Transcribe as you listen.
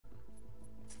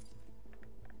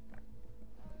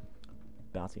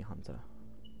Bounty hunter.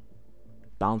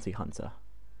 Bounty hunter.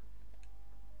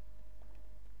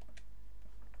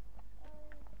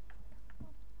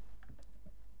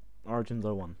 Origins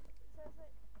 01.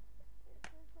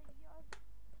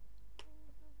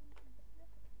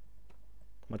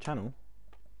 My channel?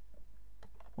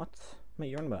 What? Mate,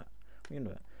 you're on about. What are you on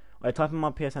about? I type in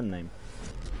my PSN name.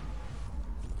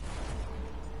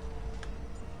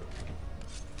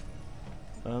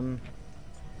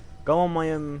 Go on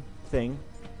my thing.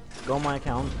 Go on my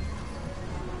account.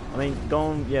 I mean, go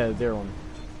on, yeah, 01.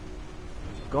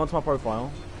 Go onto my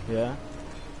profile, yeah.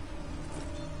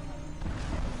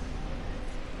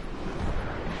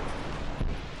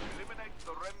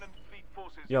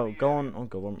 Yo, go on. Oh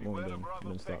god, what am I doing?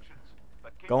 I'm stuck.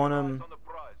 Go on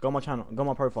go on my channel, go on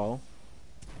my profile,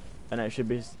 and it should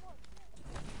be.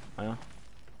 Oh, yeah.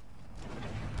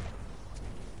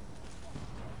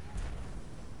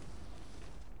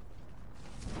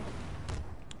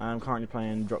 I'm currently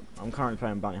playing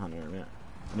Bounty Hunter in a minute.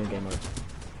 New game mode.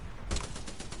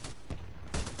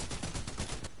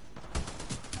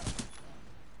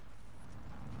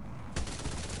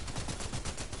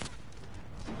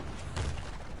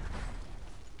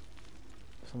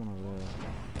 Someone over there.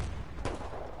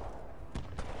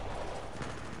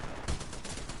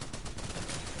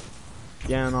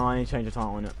 Yeah, no, I need to change the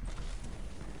title on it.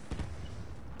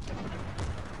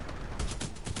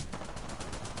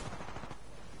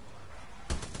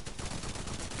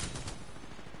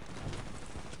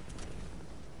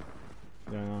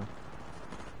 Yeah, no.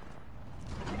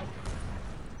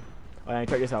 Oh, yeah,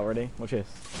 check this out already. Watch this.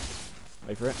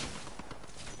 Wait for it.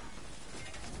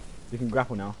 You can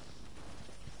grapple now.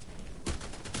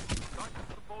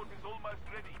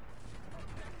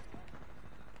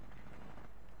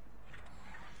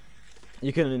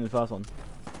 You couldn't in the first one.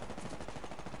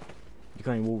 You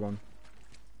can't even wall run.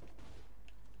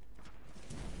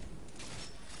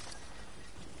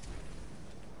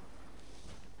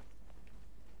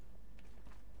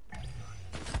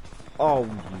 Oh, you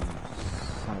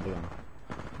son of a gun.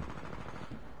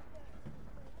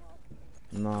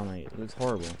 Nah, mate, it looks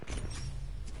horrible.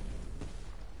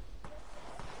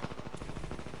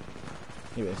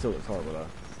 Yeah, but it still looks horrible though.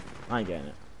 I ain't getting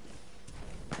it.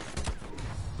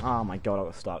 Oh my god, I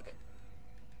got stuck.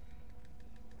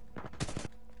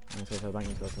 Let's go to the bank,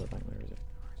 let's go to the bank, where is it?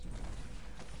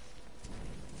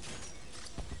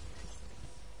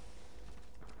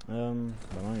 Don't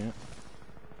know yet.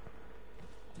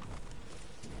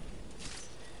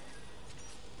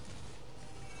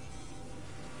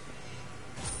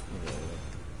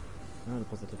 Oh,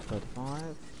 deposit to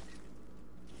 35.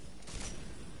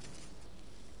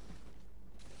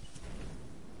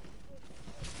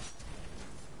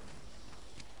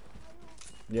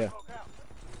 Yeah.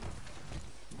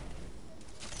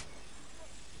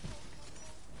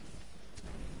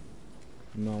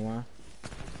 No way.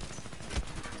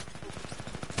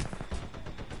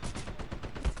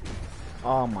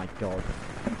 Oh my god.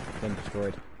 Been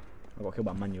destroyed. I got killed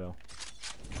by Manuel.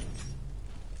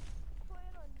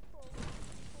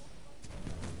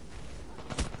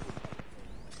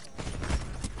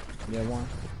 Yeah, one.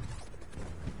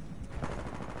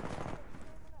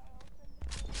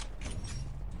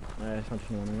 It's not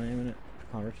just one in a minute.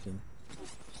 Can't reach him.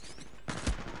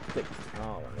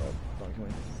 Oh my god. Don't kill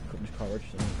me. Just can't reach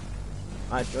him.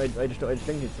 I just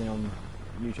think it's on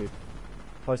YouTube.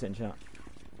 Post it in chat.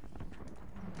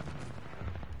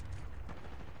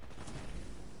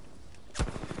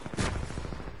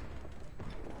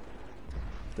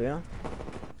 So yeah.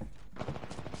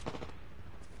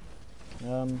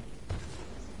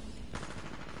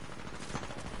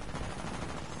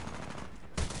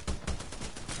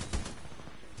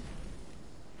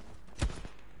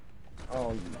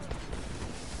 Oh,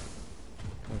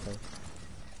 okay.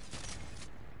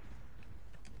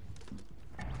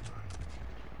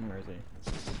 Where is he?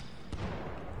 There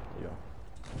you go.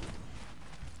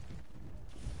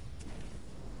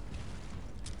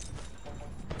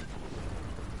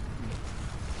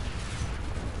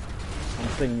 I'm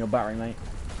stinging your battery, mate.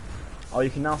 Oh, you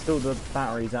can now steal the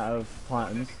batteries out of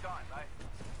Titans.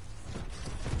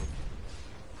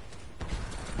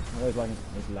 Oh, he's lagging.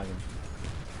 He's lagging.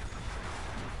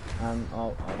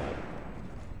 Oh, die.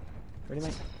 Ready,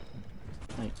 mate?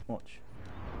 Mate, watch.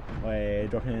 Wait,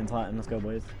 dropping in Titan. Let's go,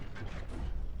 boys.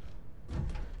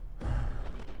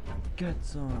 Get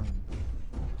some.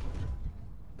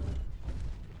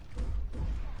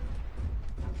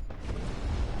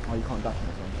 Oh, you can't dash in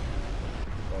this one.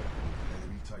 God.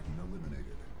 Enemy Titan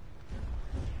eliminated.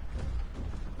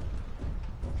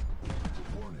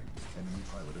 Warning, enemy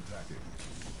pilot attacking.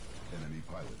 Enemy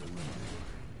pilot eliminated.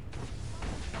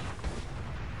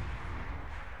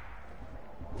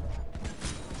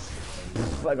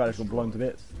 That guy just got blown to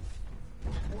bits.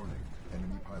 Warning,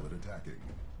 enemy pilot attacking.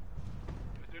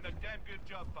 You're doing a damn good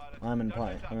job, pilot. I'm in Don't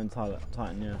Titan. let I'm in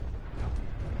Titan, yeah.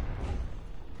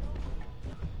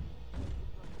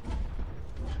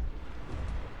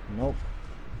 Nope.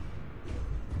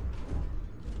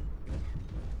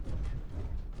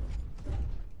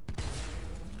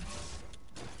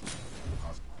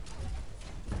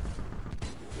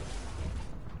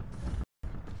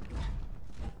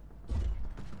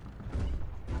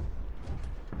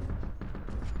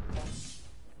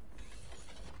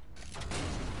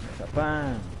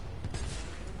 Bam!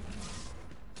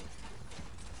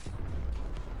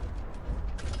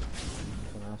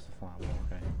 So that's the firewall,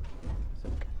 okay.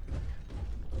 Sick.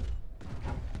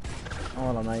 Oh,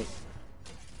 hello, mate.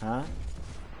 Huh?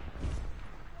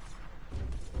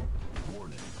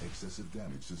 Warning, excessive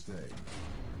damage sustained.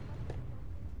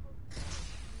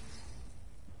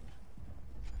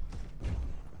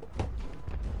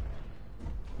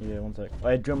 Yeah, one sec.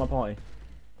 Hey, join my party.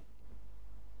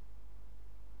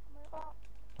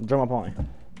 Join my party.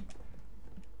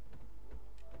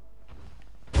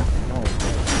 Oh.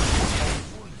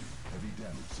 Warning, heavy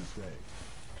damage sustained.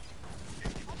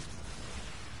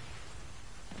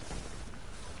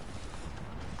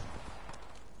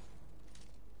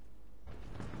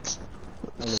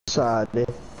 Sad.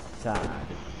 Sad.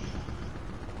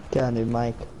 Got a new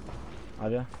mic.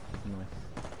 Have ya?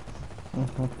 Nice.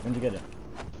 When'd you get it?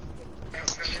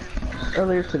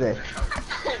 Earlier today.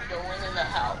 Going in the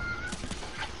house.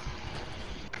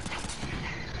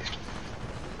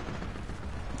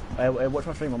 Hey, watch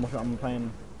my stream. I'm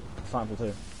playing Titanfall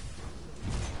 2.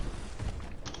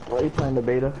 Are you playing the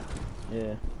beta?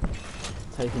 Yeah.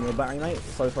 Taking your battery, mate.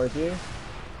 So sorry for you.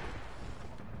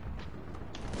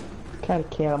 Kind of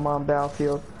can. I'm on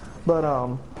Battlefield, but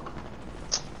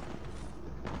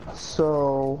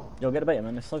so Yo, get a beta,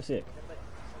 man. It's so sick.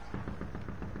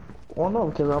 well, no,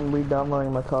 because I'm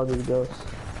re-downloading my Call of Duty Ghosts.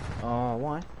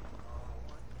 Why?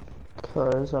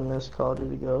 Because I miss Call of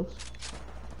Duty Ghosts.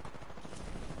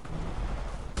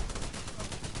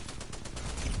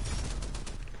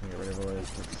 Get rid of all those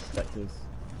perspectives.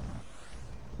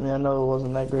 I mean, I know it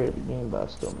wasn't that great at the beginning, but I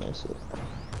still miss it.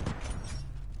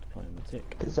 Playing the tick.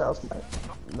 Because that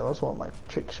was one of my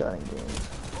trick shotting games.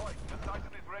 Right, the Titan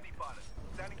is ready, pilot.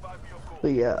 Standing by for your call.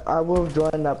 But yeah, I will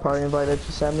join that party invite that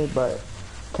you sent me, but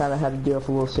kind of had to deal with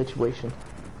a little situation.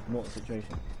 What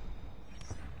situation?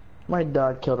 My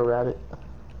dog killed a rabbit.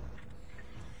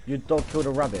 Your dog killed a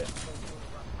rabbit.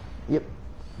 Yep.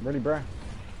 Really, bro?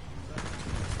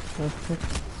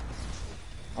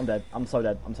 I'm dead. I'm so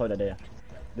dead. I'm so dead here.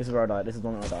 This is where I died. This is the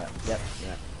one where I died. Yep.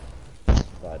 Yeah.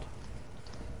 Died.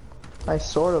 I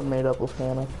sort of made up with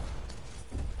Hannah.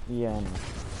 Yeah, I know.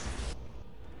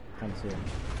 Can't see it.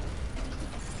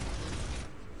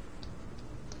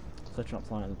 Switching up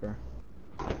Titans, bro.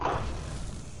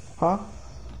 Huh?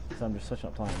 So I'm just switching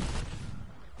up Titans.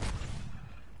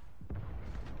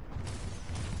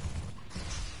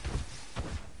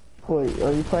 Wait,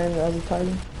 are you playing as a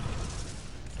Titan?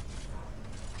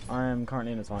 I am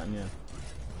currently in a Titan, yeah.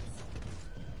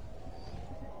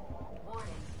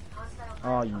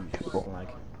 Oh, you lag.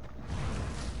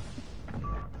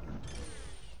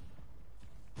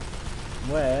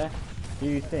 Where do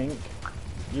you think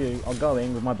you are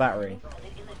going with my battery?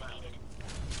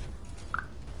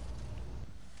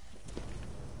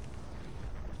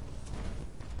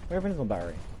 Where is my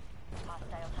battery?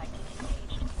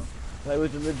 That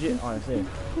was legit. Oh, I see.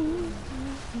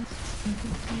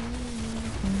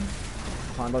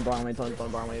 Time, don't die on me, don't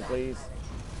die on me, please.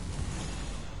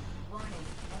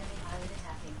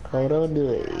 Hold on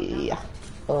to it.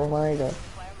 Oh my god.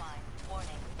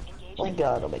 Oh my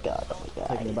god, oh my god, oh my god.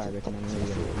 Taking a battery, and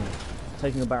I'm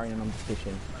taking a battery and I'm just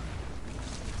fishing.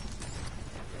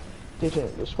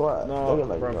 Ditching the squad. No, Look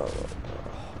at bro. no.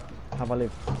 Have I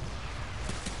lived? I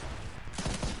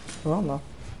don't know.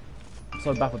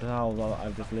 So baffled how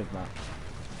I've just lived that.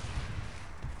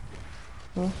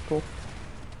 Oh, that's cool.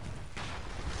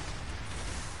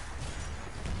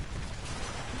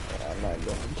 Yeah, I'm not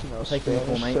going to no Taking your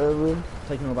call, Spanish mate. server.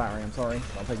 Taking your battery, I'm sorry.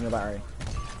 I'm taking your battery.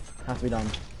 Has to be done.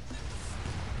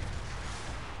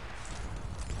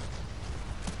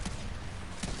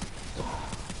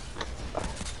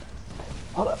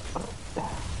 Hold up.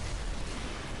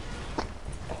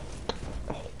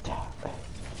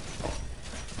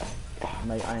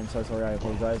 Mate, I am so sorry, I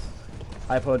apologise.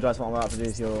 I apologise for what I'm about to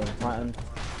do to your Titan,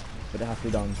 but it has to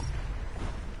be done.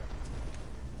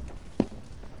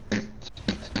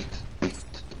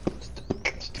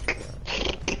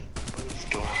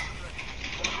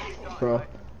 Bro,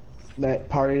 that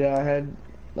party that I had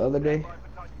the other day,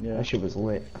 Yeah. that shit was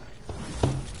lit.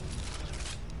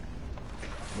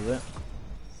 Was it?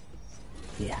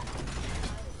 Yeah.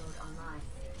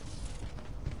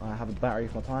 I have a battery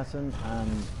for my Titan,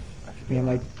 and Me and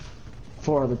like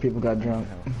 4 other people got drunk.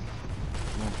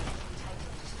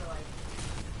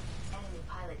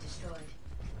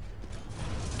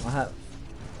 I have.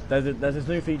 There's this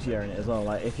new feature here in it as well.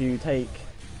 Like if you take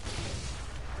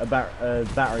a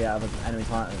battery out of an enemy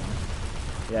Titan,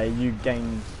 yeah, you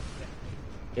gain.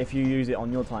 If you use it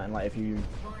on your Titan, like if you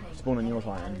spawn on your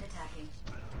Titan.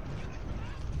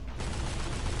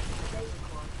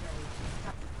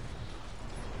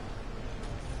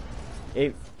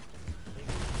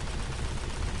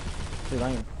 Dude, I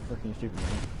ain't fucking stupid, man.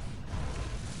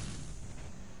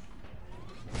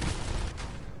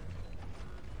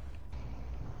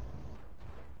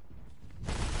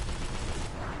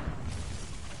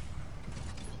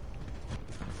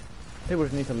 People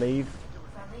just need to leave.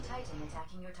 Friendly Titan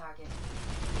attacking your target.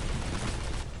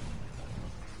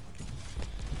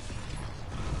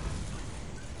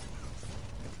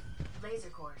 Laser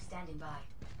core standing by.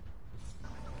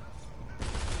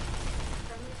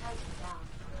 Friendly Titan down.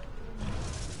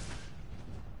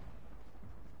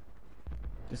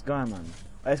 This guy, man.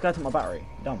 Oh, this guy took my battery.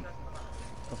 Dumb.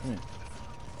 What's me?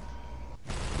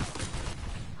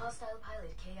 Hostile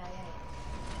pilot KIA.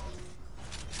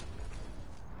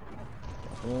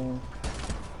 Oh.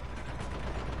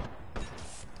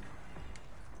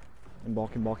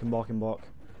 Embark.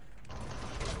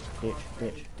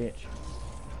 Ditch.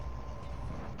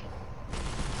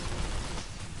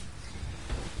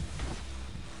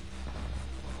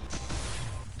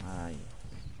 Aye.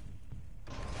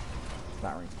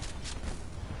 Battery.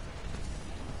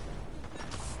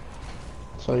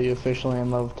 So you officially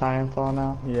in love with Titanfall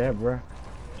now? Yeah, bro.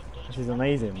 This is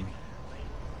amazing.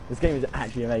 This game is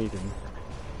actually amazing.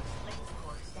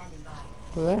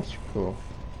 Well, that's cool.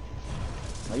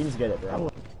 Oh, you need to get it, bro.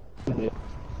 I'm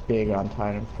big on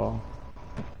Titanfall.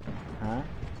 Huh?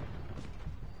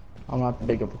 I'm not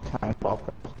big of a Titanfall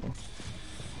person.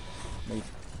 Wait.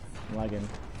 I'm lagging.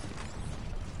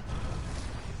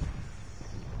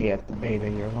 Yeah, the beta,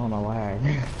 you're on a lag.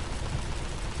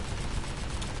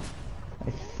 I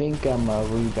think I'm a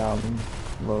rebound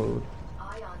load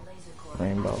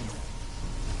rainbow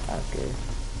after.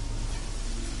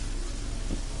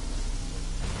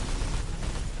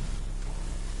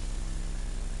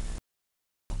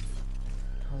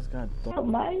 Oh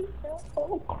my,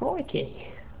 oh crikey.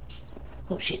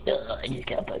 Oh shit, I just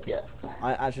got fucked up.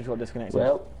 I actually got disconnected.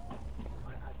 Well,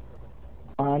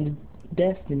 on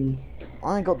Destiny.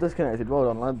 I got disconnected. Well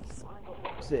done, lads.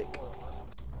 Sick.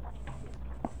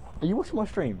 Are you watching my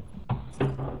stream?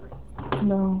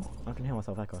 No. I can hear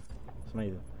myself echo. It's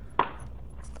amazing.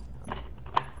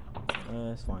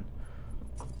 It's fine.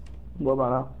 What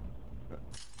about now?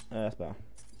 That's better.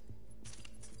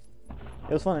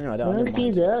 It was fun anyway. I didn't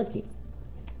mind. Okay.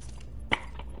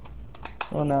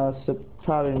 Well, no, it's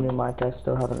probably a new mic. I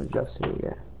still haven't adjusted it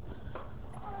yet.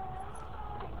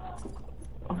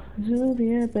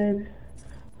 Zuvia, baby.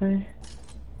 Hey.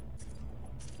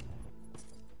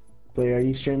 Wait, are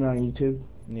you streaming on YouTube?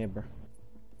 Yeah, bro.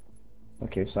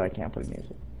 Okay, so I can't play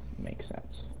music. Makes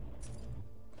sense.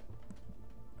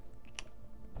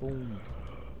 Boom.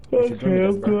 Okay,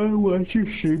 I'm going to watch your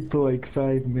stream for like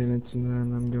 5 minutes and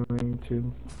then I'm going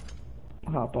to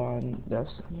hop on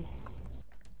Destiny.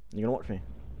 You gonna watch me?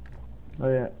 Oh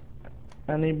yeah.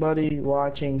 Anybody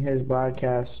watching his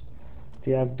broadcast, if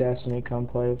you have Destiny, come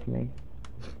play with me.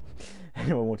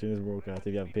 Anyone watching this broadcast,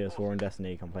 if you have PS4 and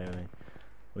Destiny, come play with me.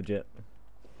 Legit.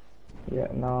 Yeah,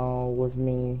 no, with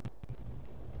me.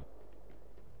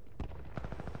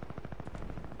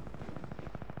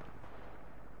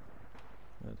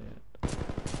 That's it.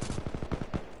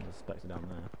 There's Spectre down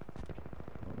there.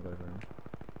 I'm gonna go for him.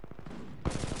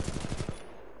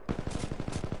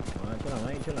 Alright, chill out,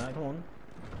 mate, chill out, come on.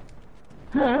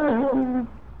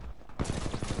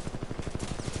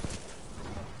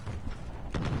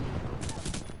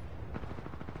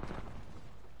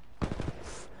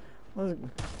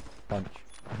 Punch.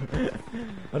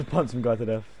 I just punched some guy to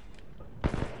death.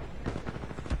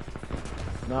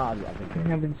 No, I've been I killed.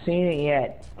 haven't seen it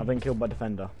yet. I've been killed by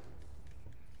Defender.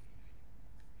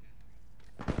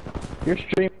 Your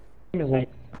stream is like,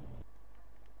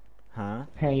 Huh?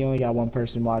 hey, you only got one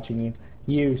person watching you.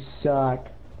 You suck.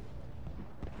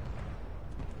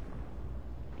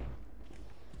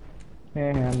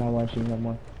 I'm not watching no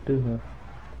more.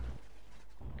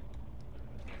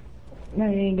 No,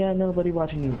 you ain't got nobody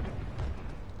watching you.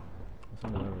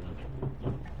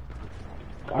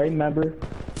 I remember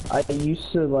I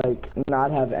used to like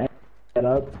not have any set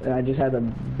up and I just had a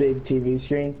big TV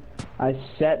screen. I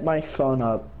set my phone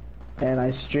up and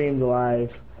I streamed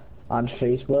live on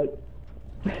Facebook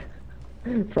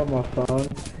from my phone,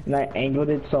 and I angled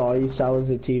it so all you saw was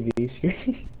a TV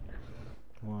screen.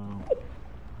 Wow.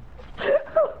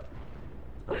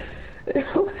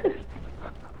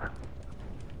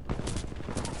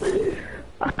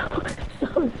 I was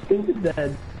so stupid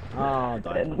then. Oh,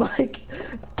 died. And like,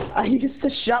 I used to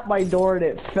shut my door and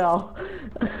it fell.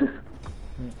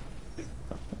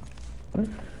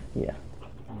 Yeah.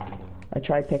 I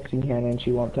tried texting Hannah and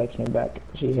she won't text me back.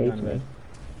 She hates me.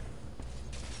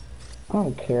 I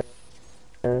don't care.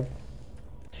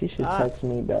 She should text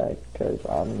me back because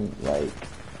I'm like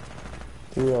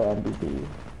the real MVP.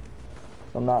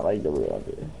 I'm not like the real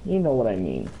MVP. You know what I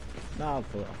mean. No, I'm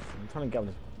trying to get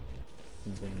this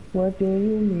thing. What do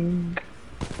you mean?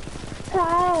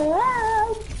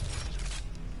 Ah,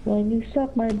 when you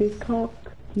suck my big cock,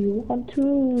 you want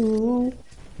to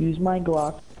use my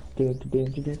Glock to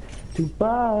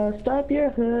bust up your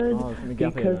hood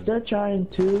because they're trying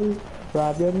to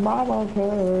rob your mom of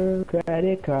her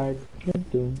credit card.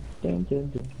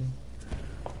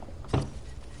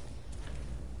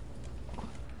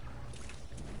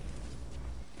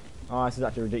 Oh, this is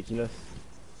actually ridiculous.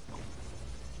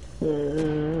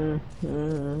 There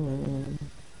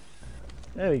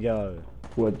we go.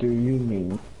 What do you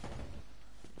mean?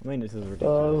 I mean, this is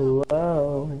ridiculous.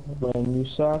 Oh, when you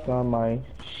suck on my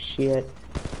shit,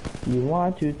 you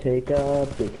want to take a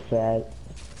big fat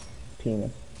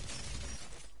penis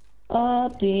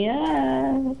up the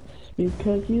ass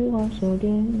because you are so gay.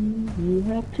 You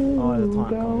have to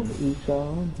go eat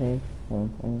some hay.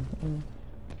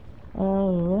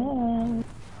 Oh.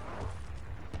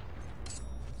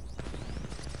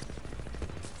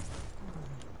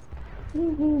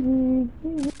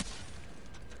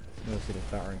 Let's see this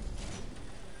battery.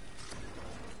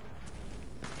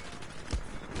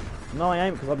 No, I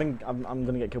ain't, because I'm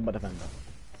gonna get killed by defender.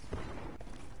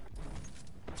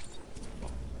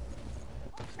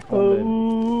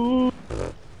 Oh.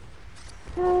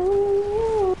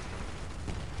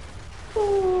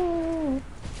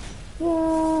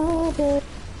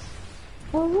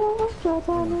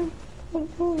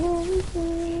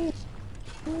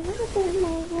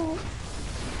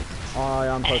 Oh,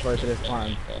 yeah, I'm so close to this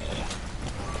time.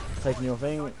 Taking your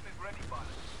thing. Titan is ready, pilot.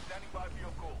 Standing by for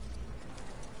your call.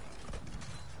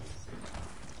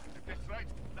 If it's right,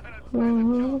 let us stand a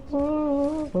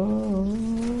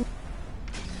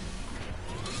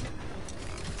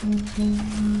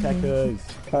chance. Checkers.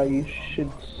 Kyle, you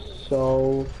should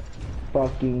so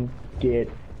fucking get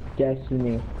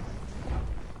Destiny.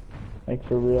 Like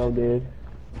for real, dude.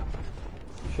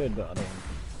 Should, but I don't.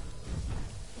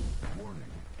 Warning,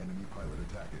 enemy pilot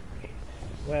attacking.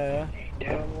 Where?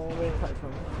 Where attack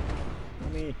from?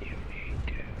 Me.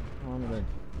 Oh, I'm good.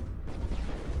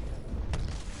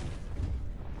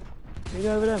 You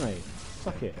go over there, mate.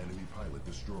 Fuck it. Enemy pilot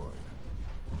destroyed.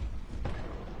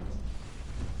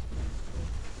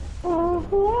 Attacking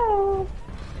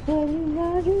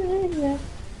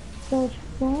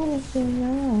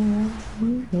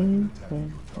your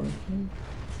target. Warning,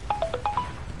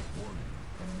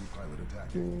 enemy pilot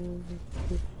attacking.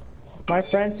 My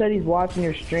friend said he's watching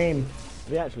your stream.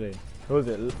 Did he actually? Who is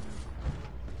it?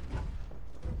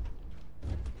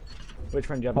 Which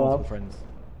friend do you have? Hello? Multiple friends?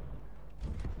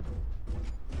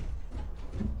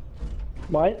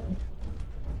 What?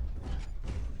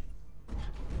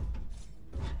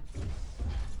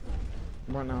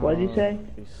 Right now. What did you say?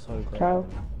 He's so great. Kyle?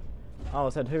 Oh, I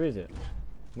said, who is it?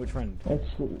 Which friend? It's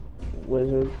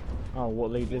Wizard. Oh,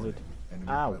 what lead lizard? Enemy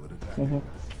Ow. pilot attacking. Mhm.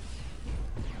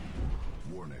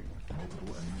 Warning, multiple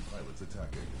enemy pilots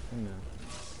attacking. No.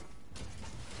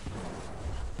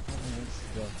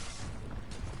 Yeah.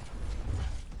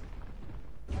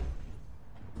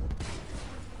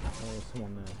 Oh, there's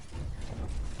someone there.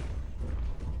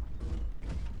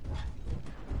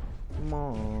 Come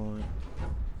on.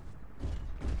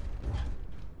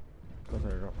 Got to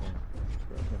drop one.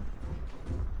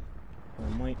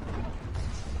 Wait.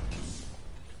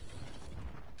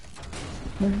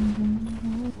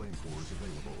 Flamethrowers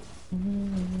available.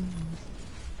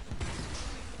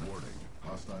 Warning,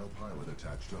 hostile pilot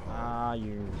attached to hull. Ah,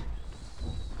 you.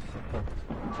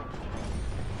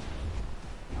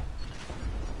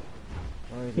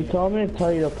 Where is He he? told me to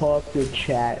tell you to pull up your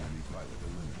chat. Enemy pilot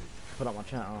eliminated. Put up my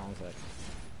chat. Oh, one sec.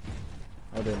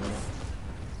 I'll do it in a minute.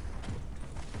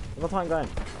 Where's my time going?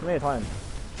 Come here, time.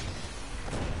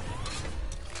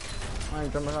 I'm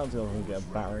jumping out to get a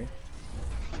battery.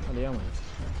 What the hell, man?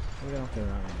 What are we going after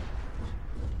around here?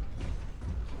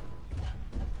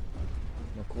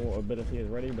 My core ability is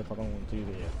ready, but I don't want to use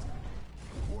it yet.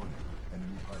 Warning,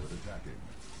 enemy pilot attacking.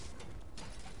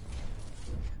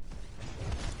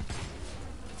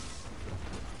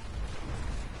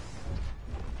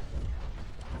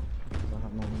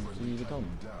 come.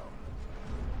 Down.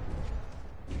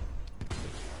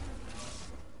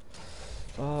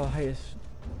 Oh, I hate this.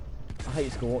 I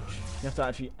hate Scorch. You have to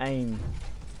actually aim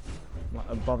like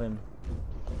above him.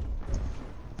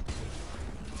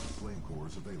 Flame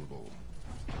cores available.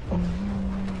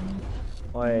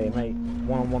 Oi, mate,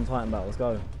 one-on-one Titan battle. Let's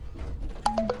go.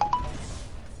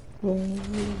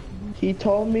 He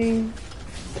told me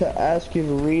to ask you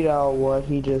to read out what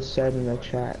he just said in the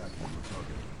chat.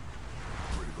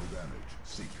 Critical damage.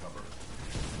 Seek cover.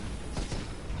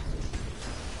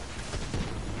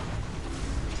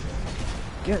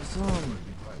 Get some. Enemy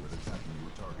pilot attacking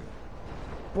your target.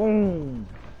 Boom.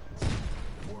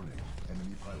 Warning.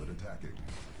 Enemy pilot attacking.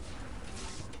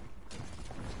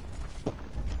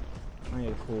 I need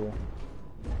a call.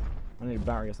 I need a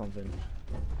battery or something.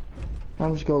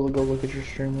 I'm just gonna go look at your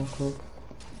stream real quick.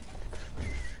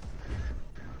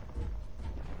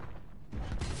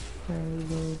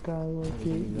 Hey, guy, look at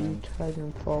you,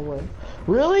 titanfall away.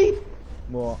 Really?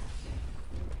 What?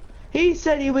 He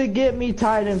said he would get me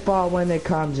titanfall when it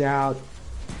comes out.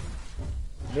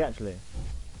 Yeah, actually.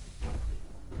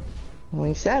 Well,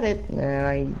 he said it, and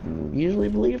I usually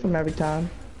believe him every time.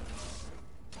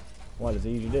 Why does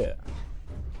he usually do it?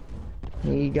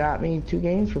 He got me 2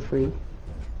 games for free.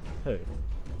 Who?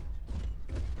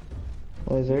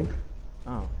 Wizard.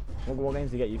 Oh. What games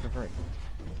did he get you for free?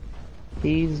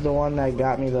 He's the one that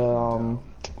got me the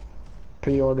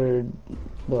pre-ordered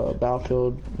the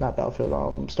Battlefield, not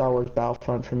Battlefield, Star Wars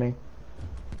Battlefront for me.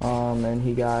 And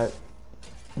he got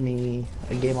me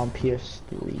a game on PS3.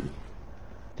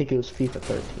 I think it was FIFA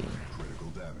 13.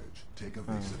 Critical damage. Take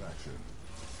evasive action.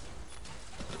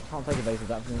 I can't take evasive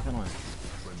that from me, can I?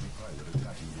 Friendly pilot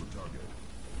attacking your target.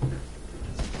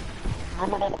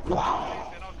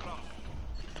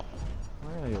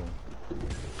 Where are you?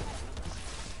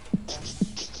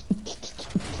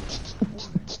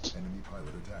 Warning. Enemy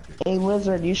pilot attacking. Hey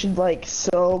Wizard, you should like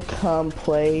so come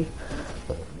play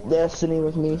Destiny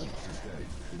with me.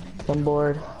 I'm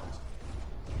bored.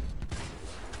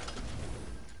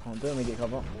 Can't do it, me get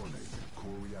cover. Warning.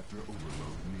 Core reactor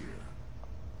overload near.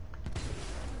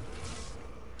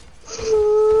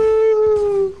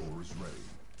 Core is ready.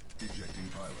 Ejecting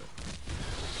pilot.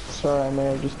 Sorry, I may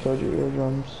have just killed your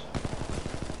eardrums.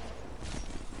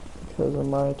 Because of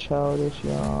my childish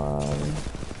yawn.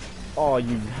 Oh,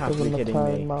 you have to Because be of my kidding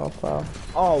tired me. mouth file.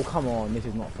 Oh, come on, this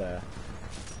is not fair.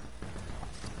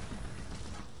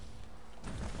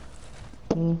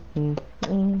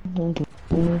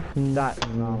 That,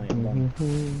 no, I'm done.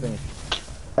 Finished.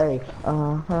 Hey,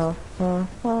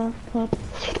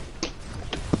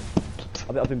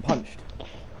 I've been punched.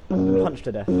 I've been punched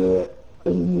to death. Where's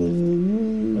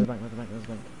the bank? Where's the bank? Where's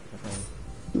the bank?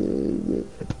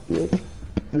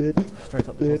 Straight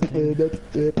up the team. There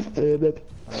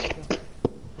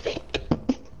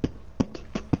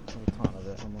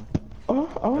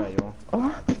you are.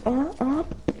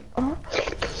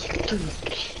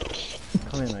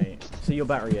 Come in, mate. See your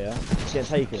battery here. Get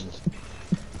taken.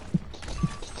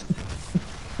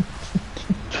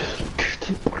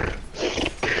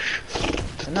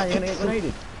 And now you're gonna get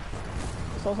grenaded.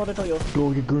 So hard to tell you.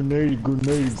 go get grenade. Look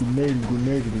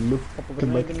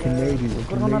like a Canadian.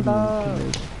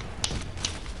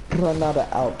 Granada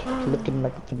out. Looking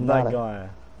like a That Granada. guy.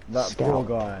 That Scout.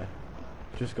 poor guy.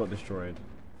 Just got destroyed.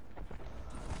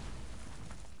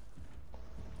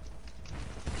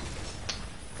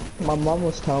 My mom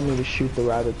was telling me to shoot the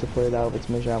rabbit to play it out of its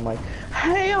mission. I'm like,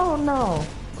 hell no!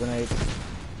 Grenade.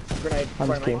 Grenade. I'm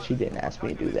just Grenade. kidding, she didn't ask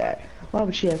me to do that. Why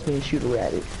would she ask me to shoot a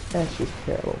rabbit? That's just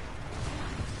terrible.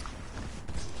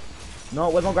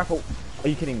 No, where's my grapple? Are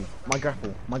you kidding me? My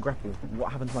grapple. My grapple.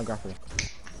 What happened to my grapple?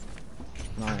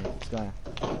 Nice, guy.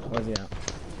 Where's he at?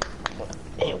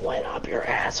 It went up your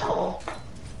asshole.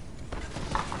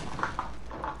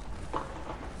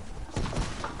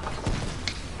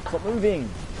 Stop moving!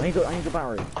 I need the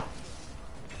battery.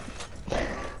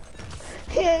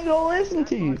 He ain't gonna listen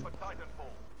to you. For titanfall.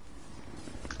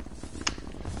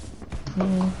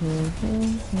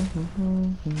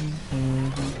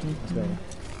 Let's go.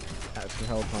 Extra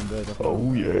health on bird.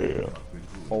 Oh yeah.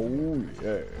 Oh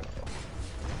yeah.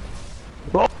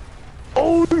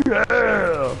 Oh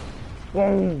yeah.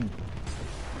 Boom!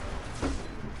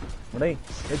 Ready?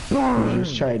 It's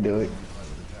Just try to do it.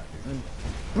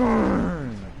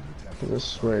 burn! I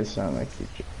swear it sounded like you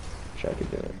tried to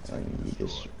do it and you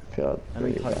just felt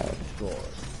Enemy really type bad. destroyed.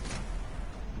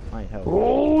 I need help.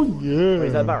 Oh yeah. Wait,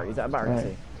 is that a battery? Is that a battery? Right.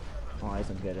 See? Oh, I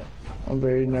just get it. I'm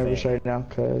very nervous Fair. right now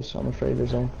because I'm afraid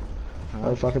there's a Huh?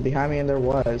 motherfucker behind me, and there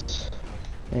was.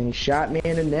 And he shot me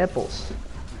in the nipples.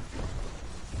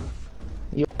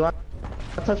 You want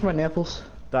to touch my nipples?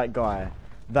 That guy,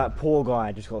 that poor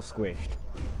guy just got squished.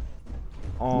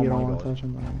 Oh you my don't want god. to touch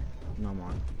him, man. No,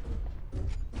 man.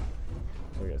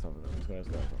 Let's go. Let's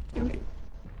go.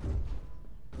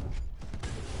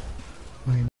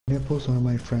 My nipples are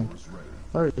my friend.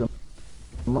 Where's the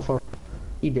motherfucker?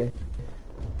 He dead.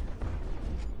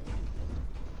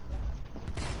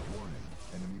 Warning,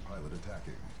 enemy pilot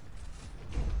attacking.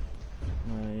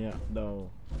 Yeah, no.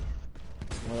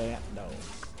 Where they at? No.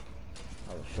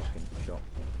 That was shocking. Shot.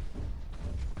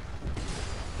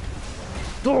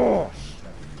 Door!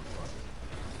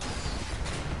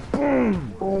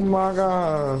 Boom! Oh my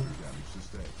god. Damage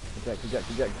sustained.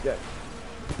 Eject.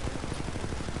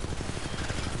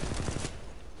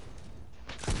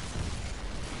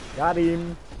 Got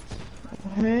him!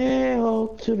 Hell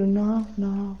to the no.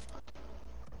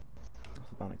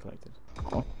 That's a banner collected.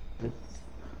 Oh.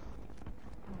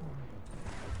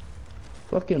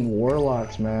 Fucking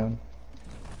warlocks, man.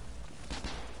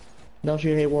 Don't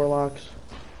you hate warlocks?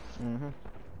 Mm-hmm.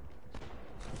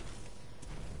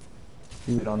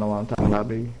 You don't know what I'm talking about,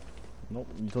 baby. Nope,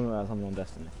 you're talking about something on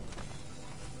Destiny.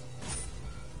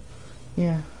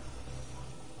 Yeah.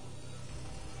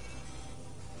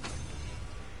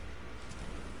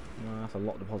 No, that's a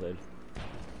lot deposited.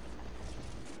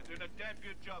 You're doing a damn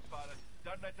good job, pilot.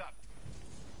 Don't let up.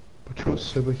 But you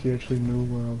said like he actually knew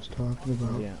what I was talking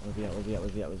about.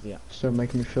 Where's he at? Started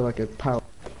making me feel like a pilot.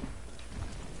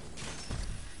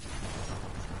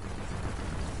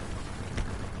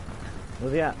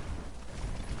 Where's he at?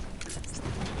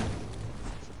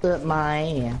 But my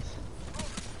ass.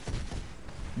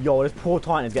 Yo, this poor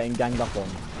Titan is getting ganged up on.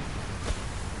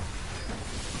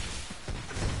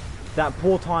 That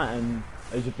poor Titan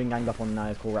has just been ganged up on and now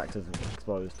his core reactor's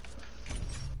exposed.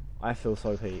 I feel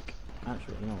so peak.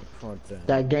 Actually, no, before I do.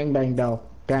 That gangbang though.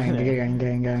 Gang.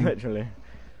 Literally.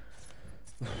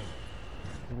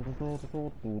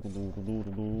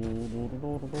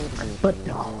 But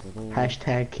no.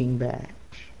 Hashtag King Batch.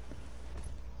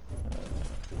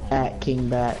 At King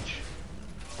Batch.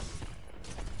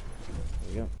 There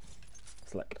we go.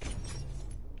 Select.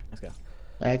 Let's go.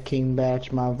 At King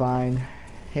Batch, my vine.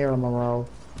 Hair on my roll.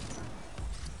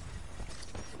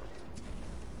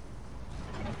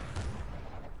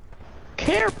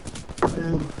 Care.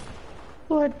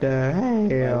 What the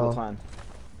hell? Time.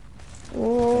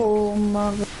 Oh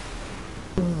my god.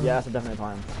 Yeah, that's a definite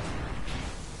time.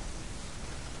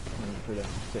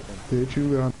 Bitch,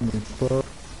 you got me fucked.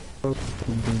 Oh,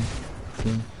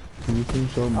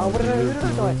 what did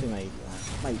I die to, mate?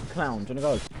 Mate, clown, do you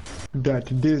wanna go? Got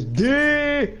to this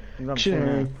day. I'm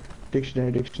gonna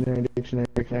Dictionary. Looks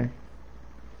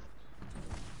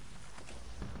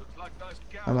like those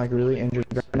cows. I'm like really injured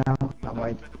right now. I'm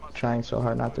like trying so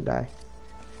hard not to die.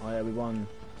 Oh yeah, we won.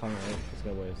 Time it. Let's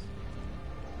go, boys.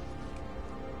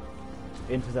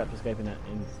 Intercept escaping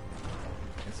enemies.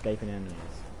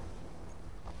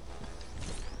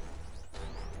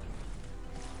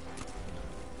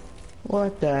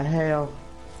 What the hell?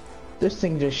 This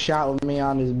thing just shot with me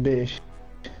on this bitch.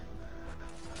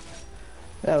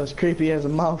 That was creepy as a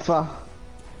motherfucker.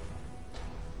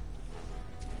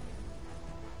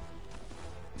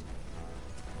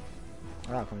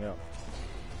 Alright, come get up.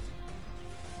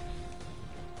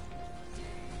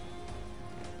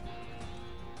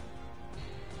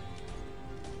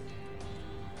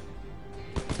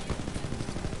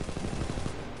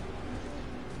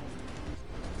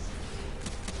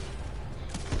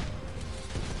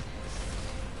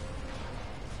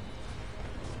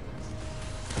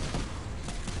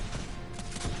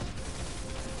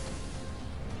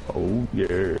 Oh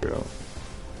yeah.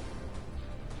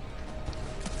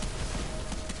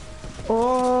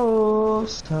 Oh,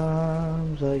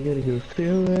 sometimes I get a good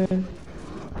feeling.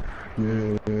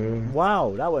 Yeah.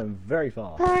 Wow, that went very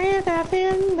far. I get that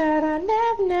feeling that I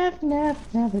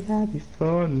never had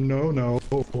before. No.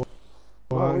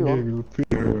 I get a good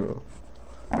feeling.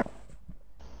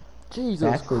 Jesus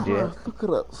That's legit. Christ, look at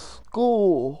that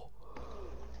score.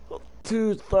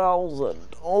 2,000.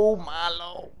 Oh my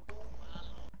lord.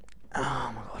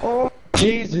 Oh my god. Oh,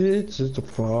 Jesus, it's a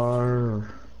fire.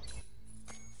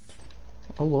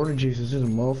 Oh, Lord of Jesus, it's a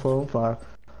mofo fire.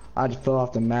 I just fell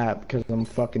off the map because I'm a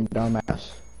fucking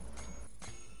dumbass.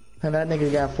 And that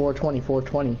nigga got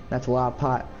 420. That's a lot of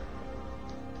pot.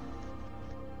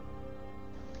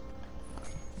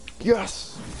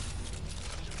 Yes!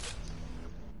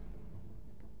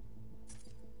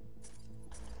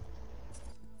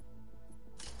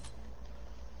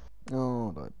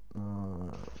 Oh, but,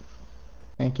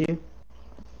 Thank you.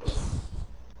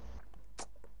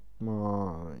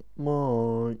 Mike.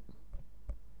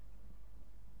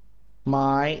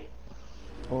 My.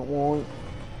 What?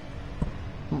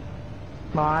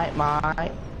 My.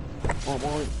 Oh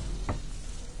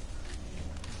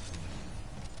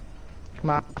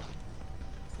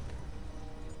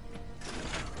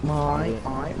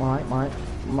my.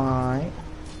 My.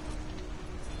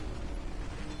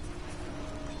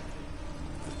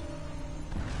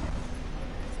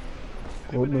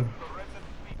 Goodness.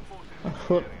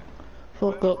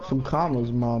 Fuck up some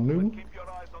commas, my new. Keep your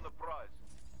eyes on the prize.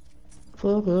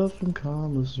 Fuck up some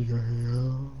commas, yeah.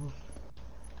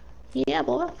 Yeah,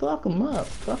 boy, fuck 'em up.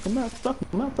 Fuck 'em up, fuck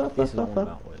 'em up, This is all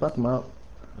about words. fuck 'em up.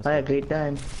 Let's I had a go. great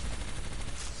time.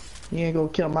 You ain't gonna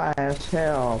kill my ass.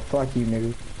 Hell, fuck you,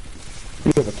 nigga.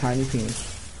 You have a tiny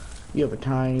penis. You have a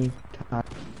tiny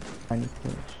penis.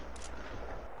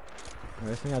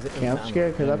 This thing has it Yeah, I'm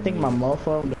scared because I think my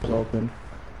motherfucker is open.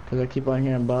 Because I keep on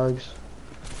hearing bugs.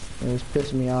 And it's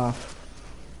pissing me off.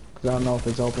 Because I don't know if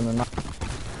it's open or not.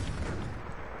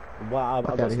 Wow, I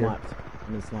Fuck got outta here. sniped.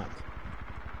 I've been sniped.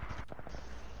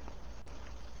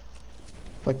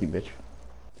 Fuck you, bitch.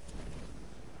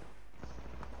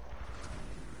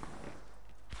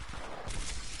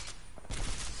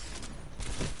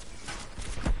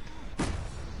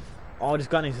 Oh, this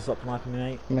guy needs to stop sniping me,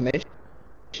 mate. I mean, they should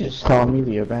just call me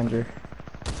the Avenger.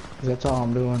 'Cause that's all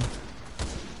I'm doing.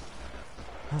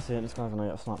 That's it, this guy's gonna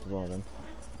get sniped as well then.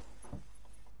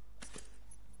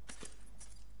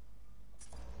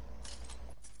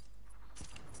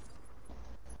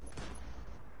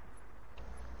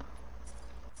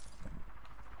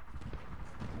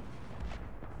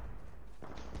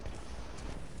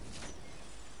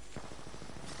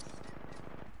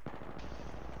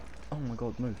 Oh my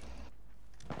god, move.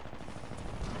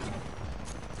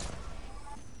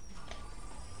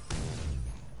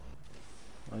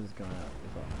 Why is this going out?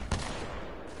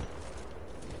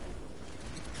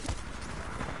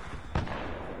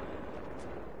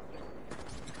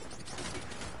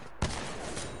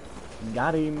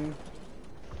 Got him.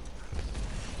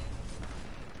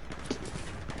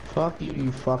 Fuck you,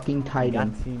 you fucking Got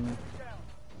titan. him.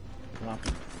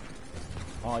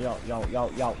 Oh, yo,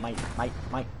 mate.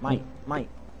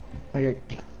 Okay.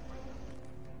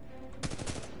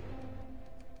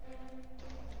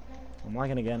 I'm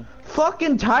lagging again.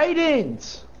 Fucking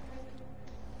titans!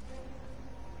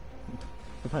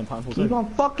 We're playing Titanfall 2. Keep on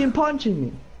fucking punching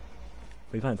me.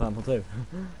 We're playing Titanfall 2.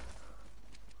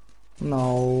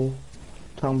 No.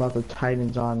 Talking about the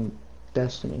titans on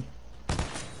Destiny. Oh,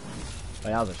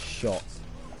 that was a shot.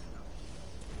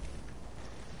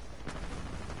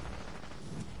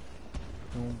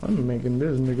 I'm making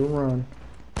this nigga run.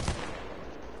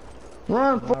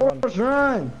 Run, Forrest,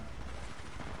 run!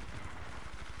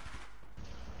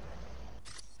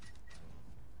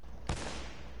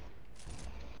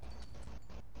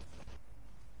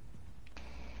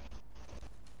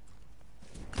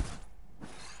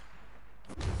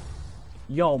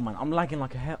 Yo, man, I'm lagging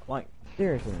like a hell. Like,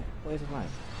 seriously, what is this lag?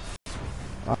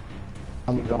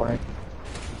 I'm going.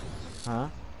 Huh?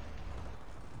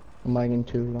 I'm lagging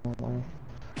too, don't worry.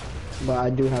 But I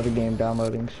do have a game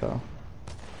downloading, so.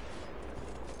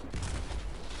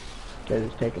 They're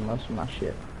just taking most of my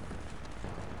shit.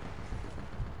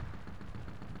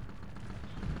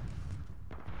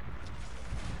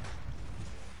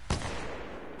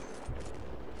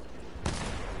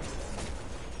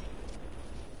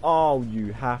 Oh,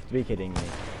 you have to be kidding me.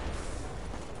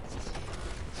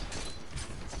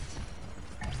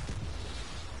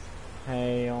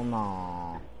 Hell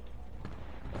no.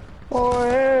 Oh,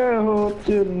 hell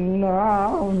to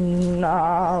now.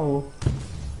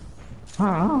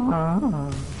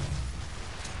 Ah.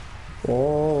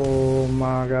 Oh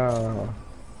my god.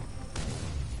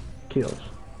 Kills.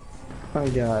 My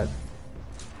god.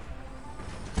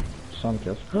 Some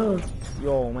kills.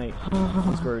 Yo, mate,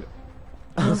 I'm screwed.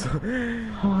 I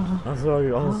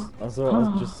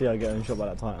saw just see I getting shot by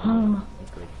that Titan. I'm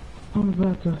screwed. I'm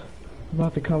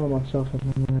about to cover myself in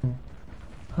a minute.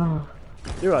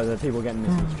 You realize that people getting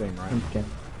this in the stream, right? Okay.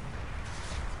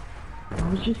 I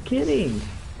was just kidding.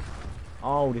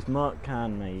 Oh, this Merc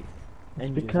can, mate.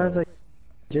 It's because I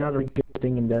did a good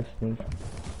thing in Destiny.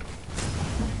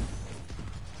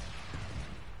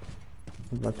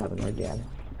 Let's have an orgasm.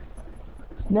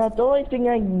 Not the only thing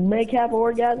I make have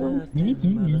orgasms.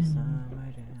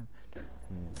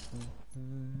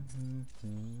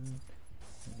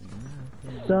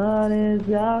 Sun is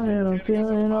out and I'm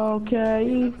feeling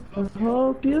okay. I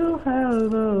hope you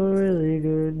have a really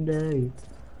good day.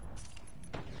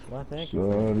 Well, thank you.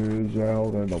 Sun is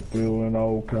out and I'm feeling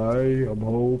okay. I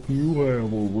hope you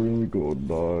have a really good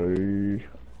day.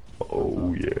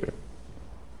 Oh yeah.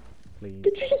 Please.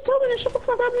 Did you just tell me to shut the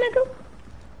fuck up, nigga?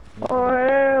 Oh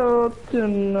hell to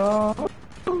no.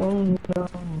 Oh no.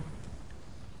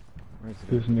 Where's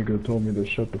the This nigga told me to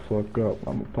shut the fuck up.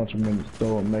 I'm gonna punch him in the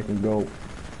store and make him go.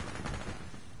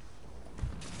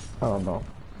 I don't know.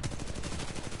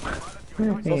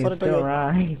 So He's far, still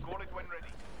right. Call it when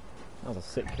ready. That was a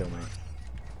sick kill, mate.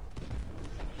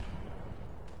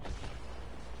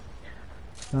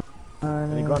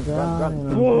 Any grunt.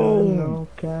 Boom!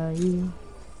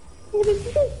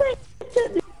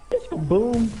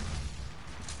 Boom.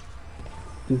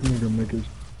 This nigga make his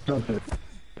sound effect.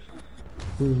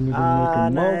 This nigga make a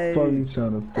motherfucking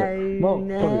sound effect.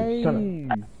 Motherfucking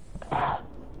sound effect.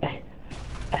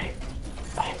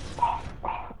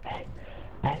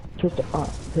 Twist the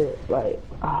hit like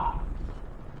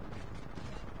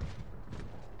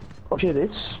Oh shit,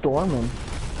 it's storming.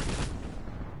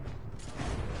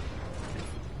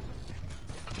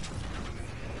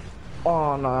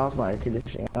 Oh no, that was my air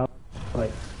conditioning. I was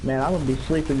like, man, I'm gonna be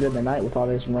sleeping good tonight with all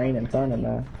this rain and thunder,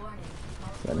 man.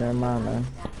 But never mind, man.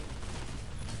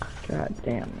 God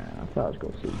damn, man. I thought I was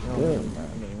gonna sleep good, man.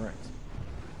 I'm getting wrecked.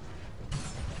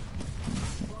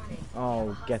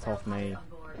 Oh, get off me.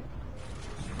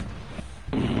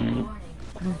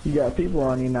 You got people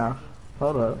on you now.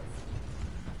 Hold up.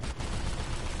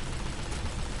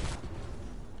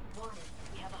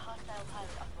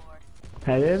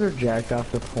 Have you ever jacked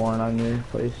off the porn on your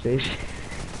PlayStation?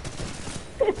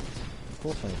 Of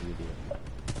course I do,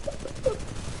 idiot.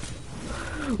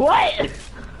 What?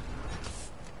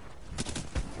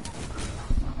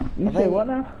 You say what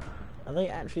now? Are they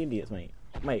actually idiots, mate?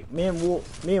 Mate, me and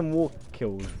War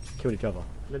killed each other.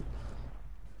 Didn't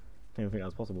even think that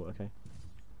was possible. Okay.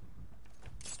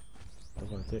 That's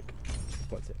one tick.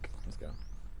 What tick? Let's go.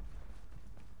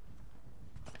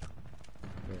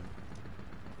 Yeah.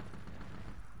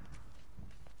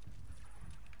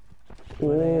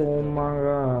 Oh my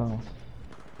god.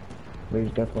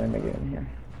 There's definitely a nigga in here.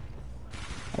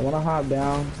 I wanna hop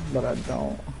down, but I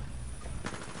don't.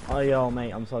 Oh yo,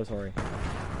 mate, I'm so sorry.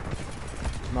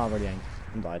 No, I already ain't.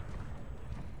 I'm died.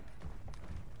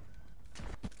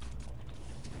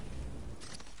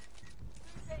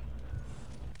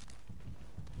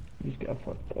 He's got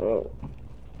fucked up.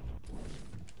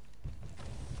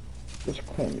 Just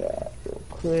clean that real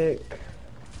quick.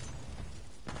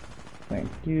 Thank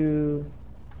you.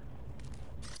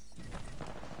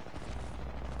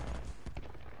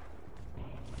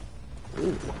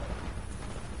 Ooh.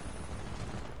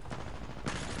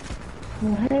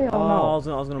 Oh, hell no. I was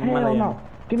gonna Hell melee no. him.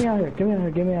 Get me out here. Get me out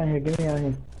here. Get me out here. Get me out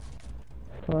here.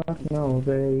 Fuck no,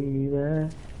 baby.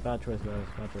 Bad choice, guys.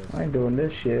 Bad choice. I ain't doing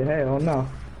this shit. Hell no.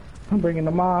 I'm bringing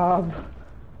the mob.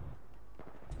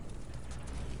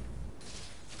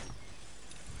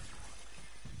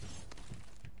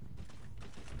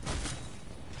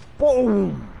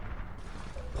 Boom!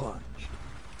 Punch.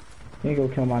 You ain't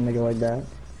gonna kill my nigga like that.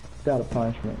 Without a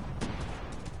punishment.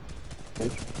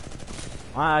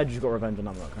 I just got revenge and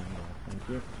I'm not coming back. Thank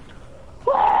you.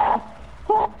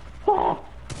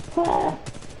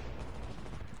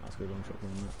 That's good one shot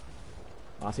from that.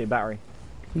 I see a battery.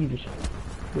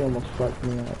 He almost fucked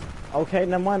me up. Okay,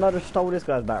 never mind, I just stole this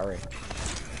guy's battery.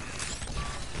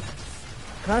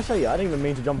 Can I show you? I didn't even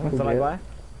mean to jump onto that guy.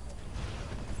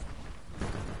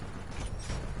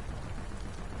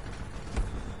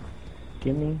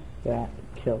 Give me that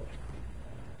kill.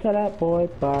 Tell that boy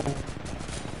bye.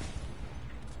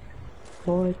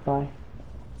 Boys bye.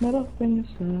 Middle finger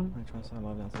sound. I'm trying to stay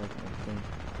alive outside the thing.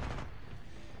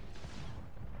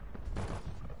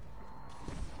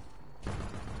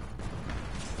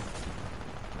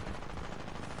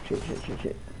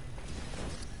 Shit.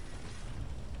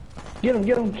 Get him,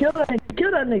 kill that nigga,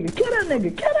 kill that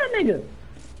nigga!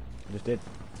 I just did.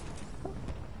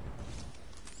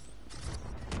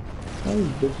 Oh, these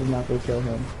bitches not gonna kill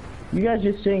him. You guys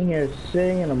just sitting here,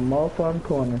 sitting in a motherfucking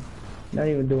corner, not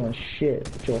even doing shit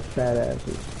with your fat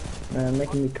asses. Man,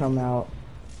 making me come out,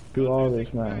 do all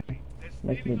this, man.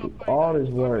 Making me do all this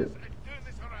work.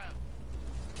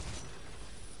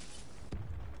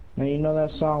 Man, you know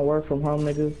that song, Work From Home,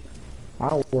 niggas?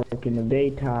 I work in the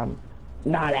daytime,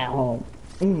 not at home.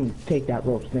 Take that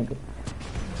ropes, nigga.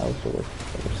 That was the worst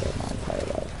I've ever said in my entire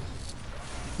life.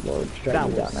 Lord, strike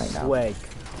me down right now.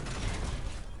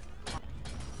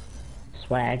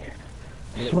 Swag.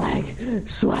 Swag.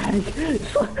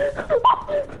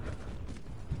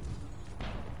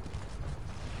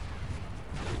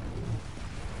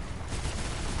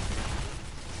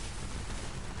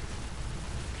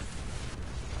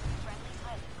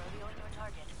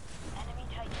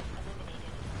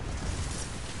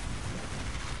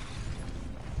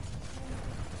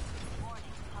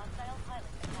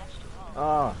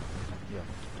 Ah, yeah,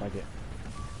 like it.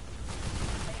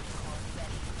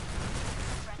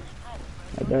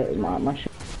 I bet my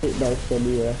shit better still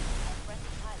be there.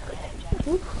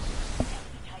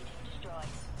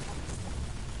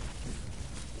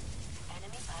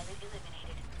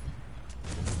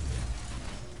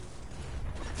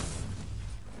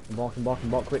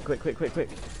 Embark, quick.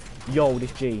 Yo,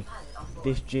 this G.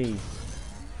 This G.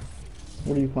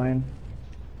 What are you playing?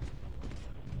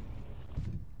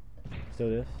 Still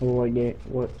this? Or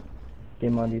what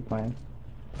game mode are you playing?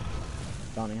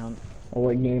 Bounty Hunt. Or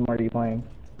what game are you playing?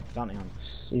 Bounty Hunt.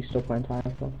 Are you still playing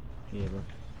Titanfall? Yeah, bro.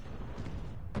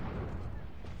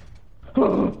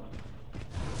 Warning.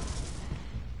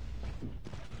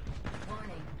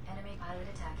 Enemy pilot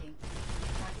attacking.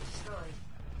 Target destroyed.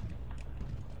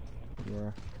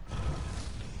 Bro.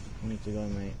 I need to go,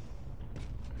 mate.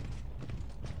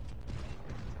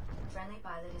 Friendly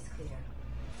pilot is clear.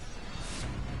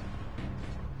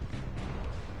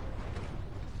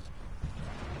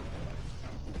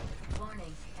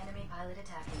 Warning. Enemy pilot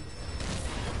attacking.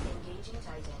 Engaging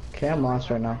Titan. Okay, I'm lost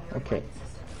right now. Okay.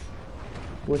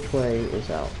 Which way is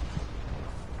out?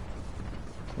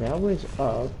 That way's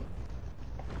up.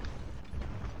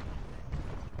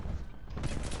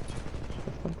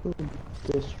 If I go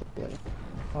this way.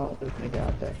 Oh, there's a guy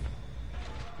out there.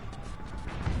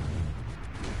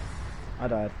 I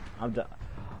died. I'm dead.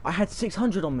 I had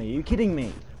 600 on me. Are you kidding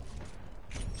me?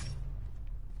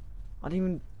 I didn't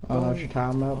even. I don't know what you're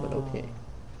talking about, but okay.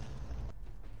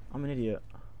 I'm an idiot.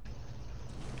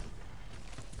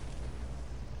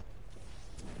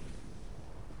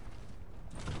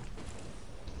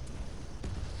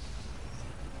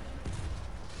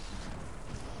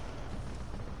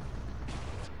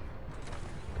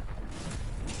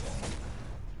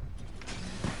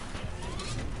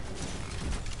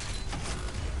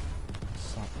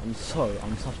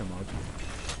 I'm such a mug.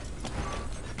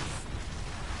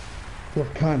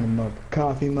 What kind of mug?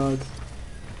 Coffee mug?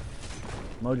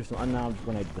 And now I'm just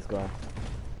gonna hit this guy.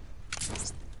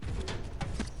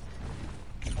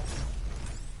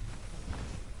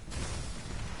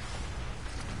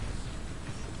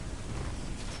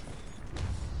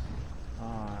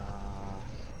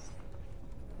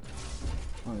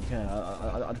 Okay,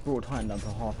 I just brought Titan down to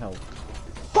half health.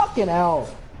 Fucking hell!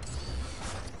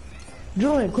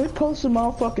 Julian, quit posting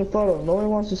my fucking photo. Nobody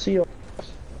wants to see your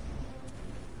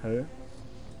Who?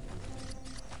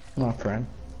 my friend.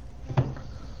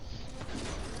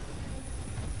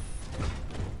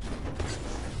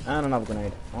 And another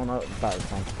grenade. Oh no, battery's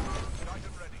time.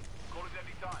 Titan ready. Call it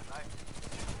any time, eh?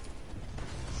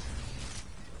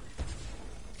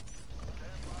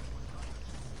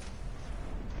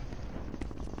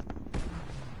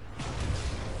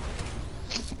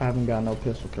 I haven't got no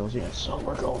pistol kills yet, so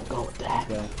we're gonna go with that.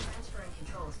 Yeah. Transferring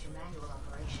controls to manual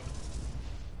operation.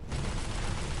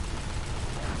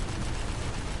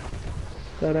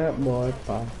 Got that boy,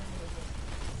 bye.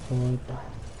 Boy, bye.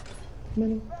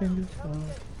 Many fingers,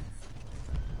 bye.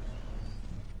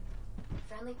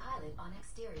 Friendly pilot on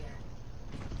exterior.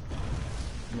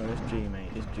 No, it's G,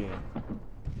 mate. It's G.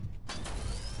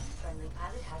 Friendly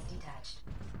pilot has detached.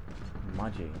 My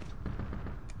G.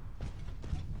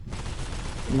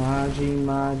 My G,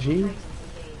 my G. Titans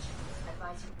engaged.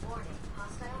 Advise you. Warning.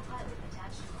 Hostile pilot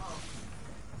attached to hull.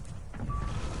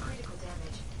 Critical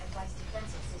damage. Advise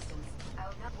defensive systems.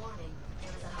 Out. Warning.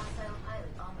 There is a hostile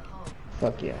pilot on the hull.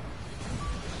 Fuck yeah.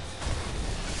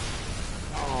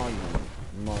 Oh, you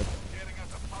mug. Getting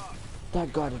us apart. That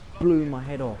guy just blew my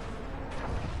head off.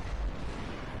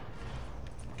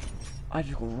 I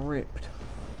just got ripped.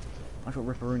 I got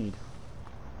ripperoonied.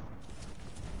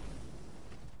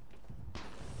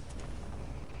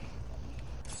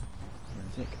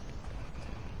 Sick.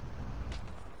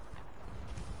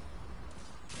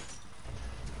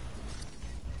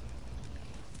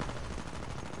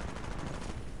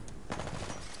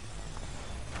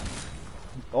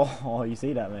 Oh, you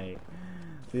see that, mate?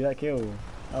 See that kill?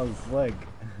 That was slick.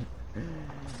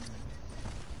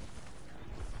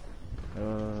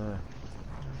 You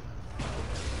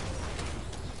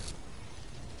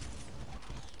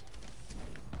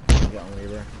got me,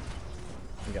 bro.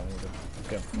 You got me, bro. Let's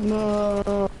go.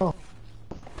 No.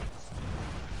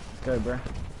 Let's go, bro.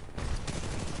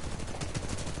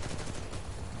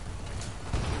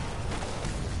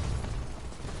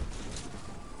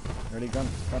 Ready, gun,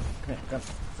 gun, come here, gun,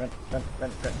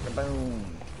 boom.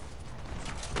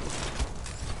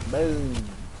 Boom.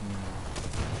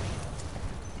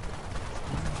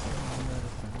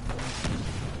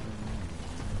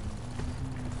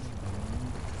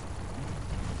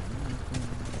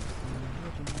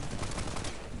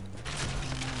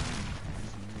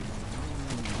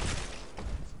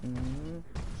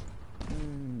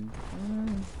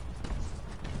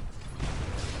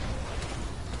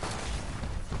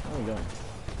 doing?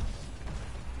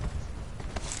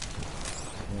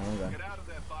 Yeah, I'm going. Get out of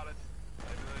there, pilot.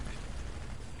 Maybe they need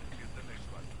to get the next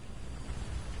one.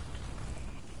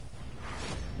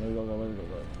 Where we go, where we go, go.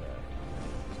 Yeah.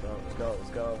 Let's go,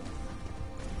 let's go.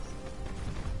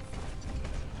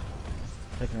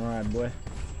 Taking a ride, boy.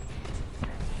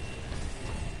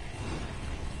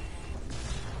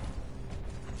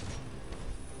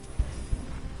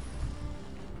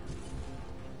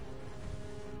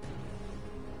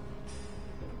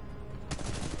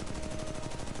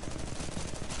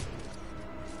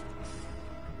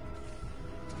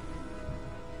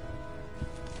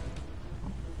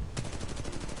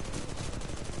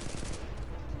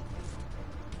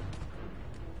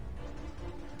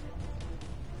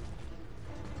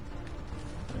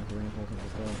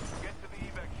 Get to the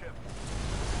evac ship.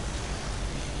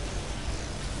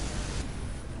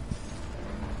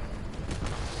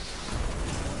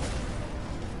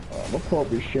 I'll pull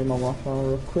up your stream on my phone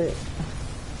real quick.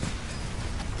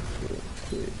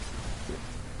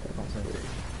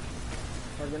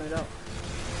 Hard grenade out.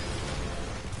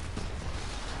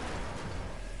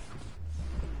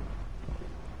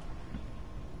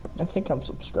 I think I'm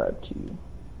subscribed to you.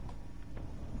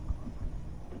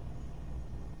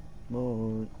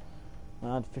 Lord.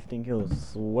 I had 15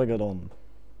 kills. Swig it on.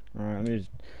 Alright,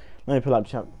 let me pull up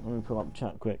chat. Let me pull up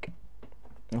chat quick.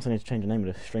 I also need to change the name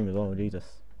of the stream as well. Jesus.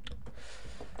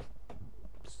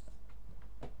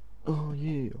 Oh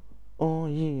yeah. Oh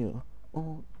yeah.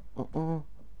 Oh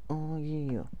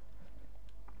yeah.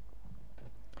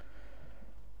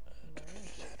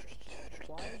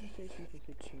 Why did you say FIFA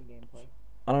 16 gameplay?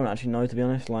 I don't actually know, to be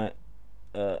honest. Like,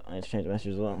 I need to change the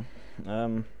message as well.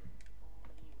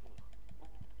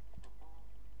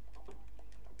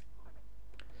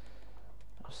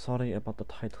 Sorry about the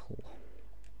title.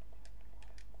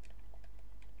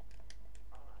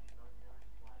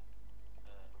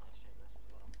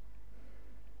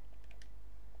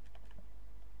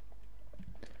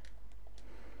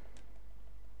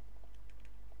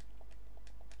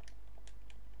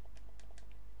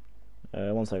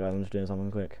 One sec, guys, I'm just doing something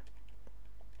quick.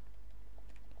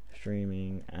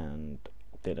 Streaming and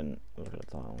didn't look at the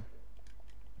title.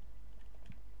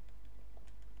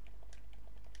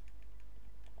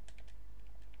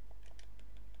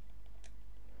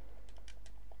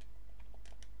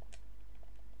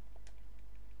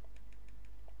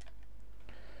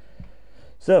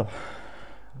 So,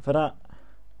 for that,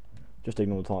 just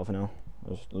ignore the title for now.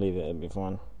 Just leave it, it'll be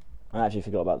fine. I actually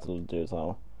forgot about to do the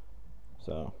title.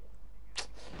 So,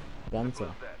 banter.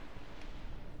 What's that?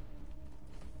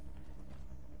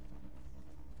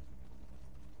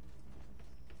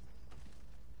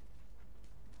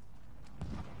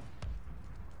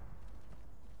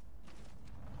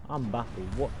 I'm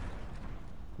baffled. What?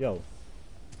 Yo.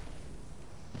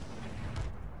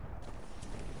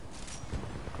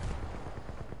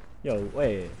 Yo,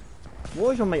 wait. What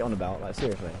was your mate on about? Like,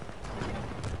 seriously.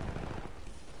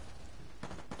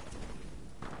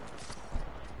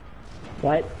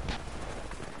 What?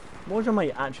 What was your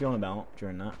mate actually on about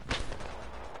during that?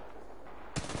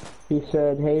 He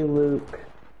said, "Hey Luke,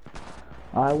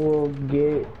 I will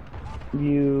get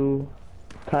you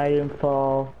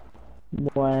Titanfall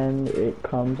when it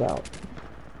comes out."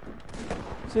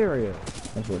 Serious?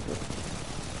 That's what it said.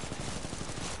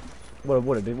 What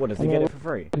does he get it for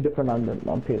free? It's different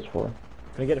on PS4.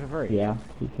 Can he get it for free? Yeah,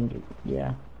 he can get.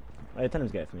 Yeah. Hey, tell him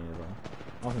to get it for me as well.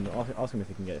 Ask him if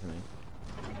he can get it for me.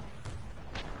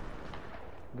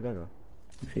 Where'd go?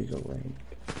 If he's awake.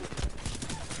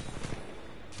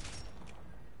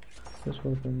 This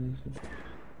weapon is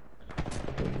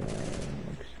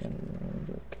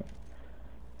okay.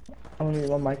 I'm gonna mute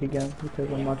my mic again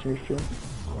because I'm watching your stream.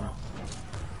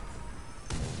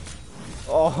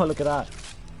 Oh, look at that!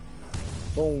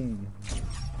 Boom!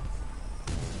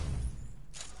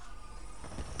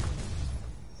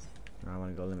 Right, I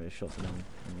want to go limited shots in that.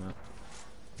 I'm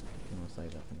gonna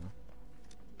save that for now.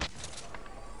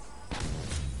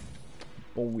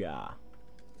 Booyah!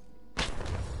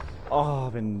 Oh,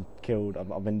 I've been killed.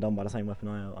 I've been done by the same weapon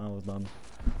I was done.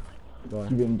 Go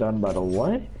You've been done by the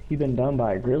what? You've been done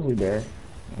by a grizzly bear.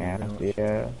 Yeah.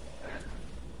 Yeah.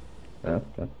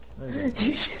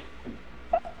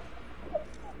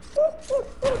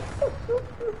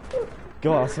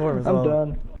 God, I saw him as I'm well.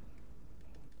 done.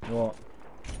 What?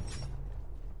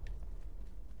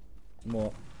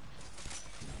 What?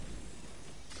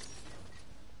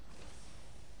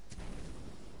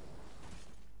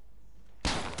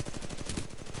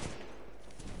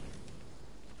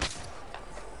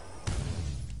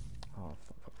 Oh,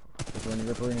 fuck.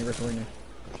 Ripper in here.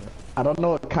 I don't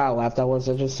know what kind of laugh that was.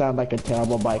 It just sounded like a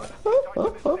terrible bike.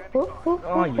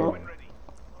 Oh, you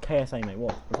KSA, mate.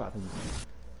 What's happening?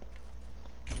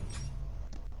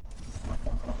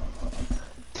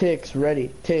 Ticks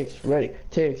ready, ticks ready,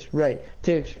 ticks ready,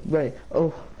 ticks ready.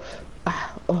 Oh,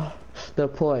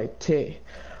 deploy tick.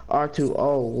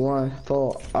 R201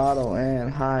 full auto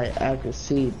and high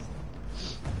accuracy.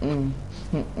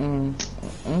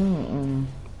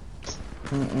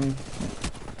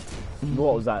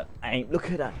 What was that? Ain't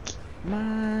look at that,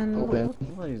 man. Open.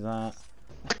 What is that?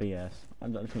 BS. I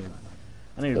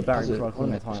need a barrier before I call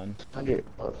my Titan. I get.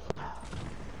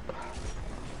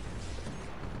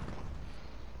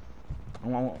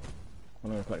 I'm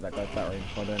gonna collect that guy's battery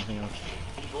before I do anything else.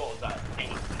 What was that?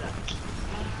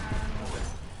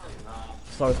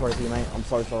 So sorry to you, mate. I'm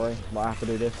so sorry, but I have to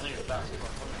do this.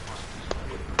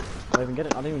 I don't even get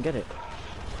it. I didn't even get it.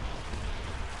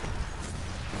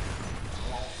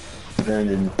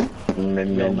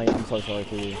 Yo, mate, I'm so sorry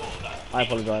to you. I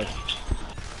apologise.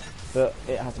 But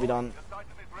it has to be done.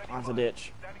 I have to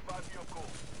ditch.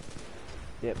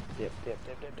 Yep.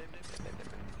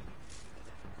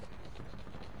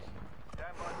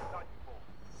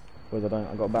 Boys, I don't.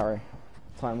 I got a battery.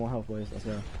 Titan more health, boys. Let's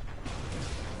go.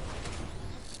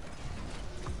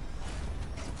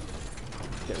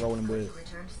 Get rolling, boys.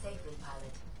 Return safely,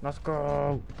 pilot. Let's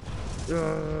go.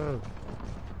 Yeah.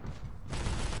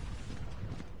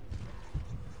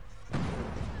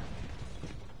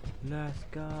 Let's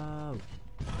go.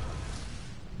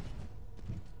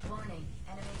 Warning,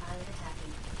 enemy pilot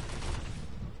attacking.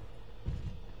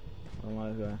 Don't know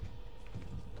this guy.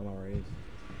 Don't know where he is.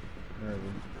 Where is he?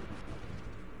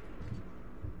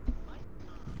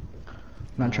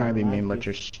 I'm not trying to be mean, but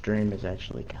your stream is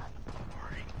actually kind of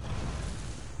boring.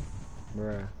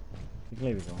 Bruh. You can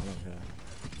leave it on, I don't care.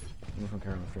 I'm just gonna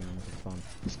carry on streaming, this is fun.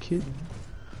 Just kidding.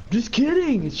 Just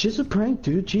kidding! It's just a prank,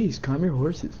 dude. Jeez, calm your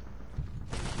horses.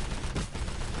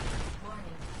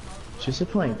 It's just a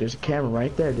prank. There's a camera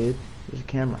right there, dude. There's a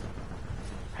camera.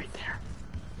 Right there.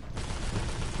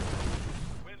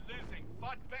 We're losing.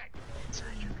 Fight back.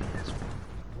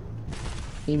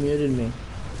 He muted me.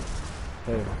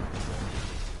 Who?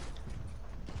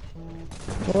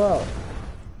 Whoa.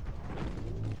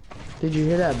 Did you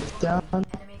hear that sound?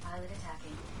 Enemy pilot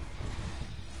attacking.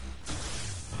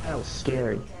 That was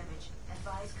scary. Damage.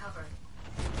 Advise cover.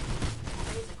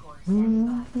 Laser core standing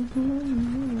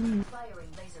by. Firing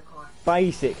laser core.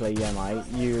 Basically, yeah, mate,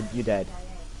 you're dead.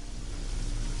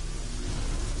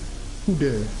 Who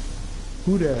there?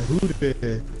 Who there? Who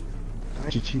there?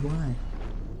 GGY.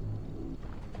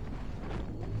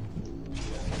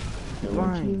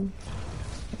 Fine.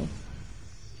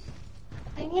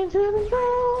 I get to the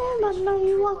room, I know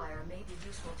you want. Fire may be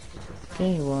useful to deter threats.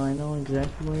 Okay, well I know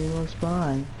exactly where you will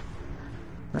spawn.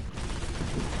 Warning.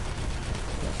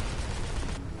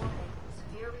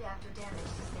 Severe reactor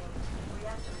damage sustained.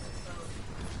 Reactor is exposed.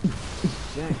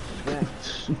 Jack.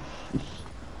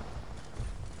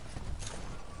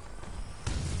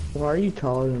 Why are you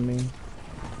taller than me?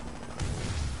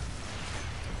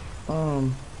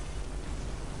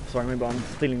 Sorry, mate, but I'm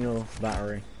stealing your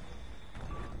battery.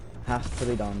 Has to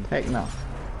be done. Heck no.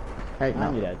 Heck And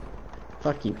you're no. dead.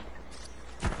 Fuck you.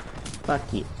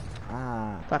 Fuck you.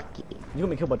 Ah. Fuck you. You got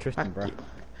me killed by Tristan, Fuck bro. you.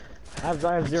 I have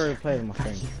 0 players on my Fuck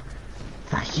screen. you.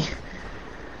 Fuck you.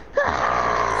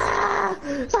 Ah!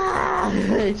 Ah!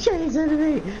 Chasing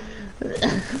me.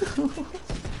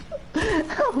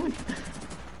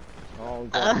 Oh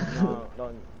god, no,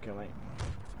 don't kill me.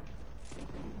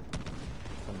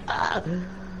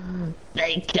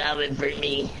 They coming for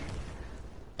me.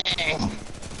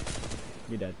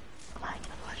 You're dead.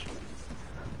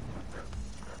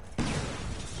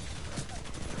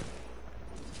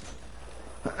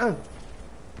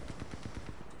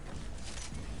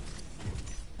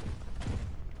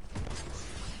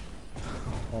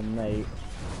 Oh mate,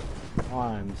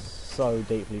 I'm so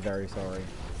deeply very sorry.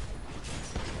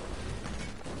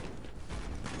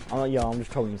 I'm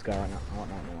just trolling this guy right now.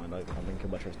 I've been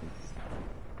killed by Tristan.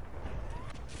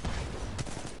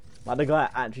 Like the guy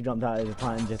actually jumped out of his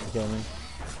Titan just to kill me.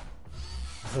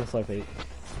 I feel so peak.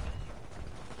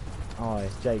 Oh,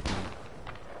 it's Jake, man.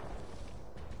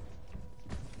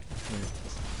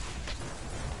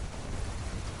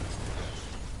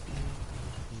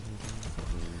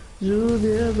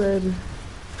 Julia, baby.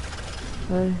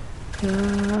 Hey,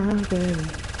 baby.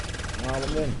 Oh,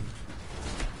 I'm in.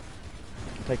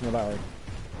 I'm taking the battery.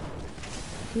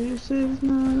 This is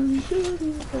my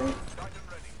Julia, baby.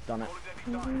 Done it.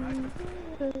 Stand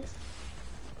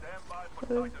by for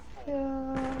titanfall.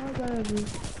 Yeah, baby.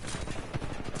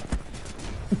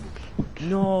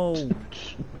 No!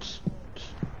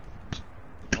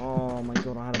 Oh my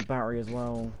god, I had a battery as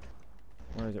well.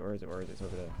 Where is it? Where is it? Where is it? It's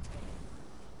over there.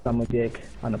 I'm a dick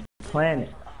on the planet.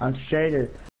 I'm straighter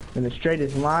than the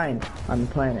straightest line on the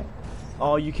planet.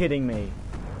 Oh, you kidding me?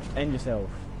 End yourself.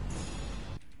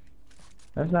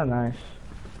 That's not nice.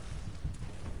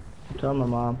 Tell my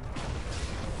mom.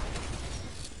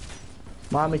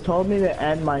 Mommy told me to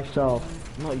end myself.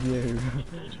 Not you.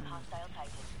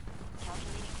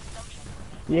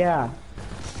 Yeah.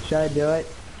 Should I do it?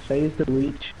 Should I use the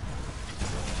bleach?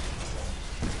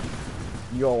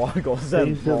 Yo, I got Should I them.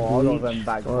 use the Oh, I got them bleach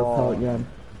back. or a Oh. pellet gun?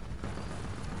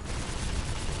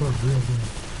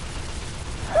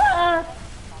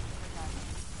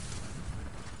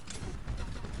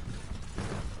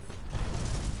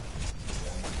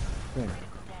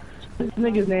 This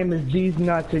nigga's name is These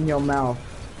Nuts in Your Mouth.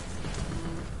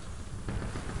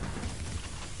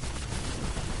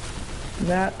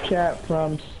 Snapchat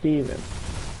from Steven.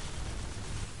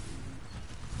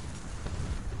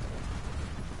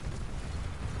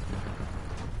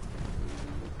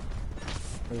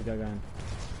 Where you go going?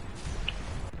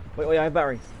 Wait, I have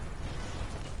batteries.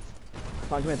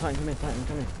 Titan, come here, Titan, come here, Titan,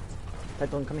 come here.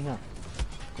 Titan, come here.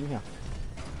 Come here.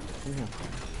 Come here.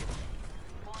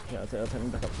 Yeah, I'll take me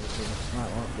back up to the table.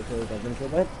 Right, well, because I've been to the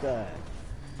better.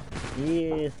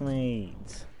 Yes,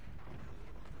 mate.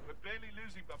 We're barely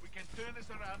losing, but we can turn this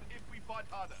around if we fight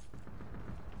harder.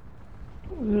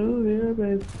 Oh, yeah,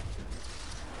 baby.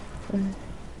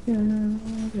 Yeah,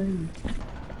 baby.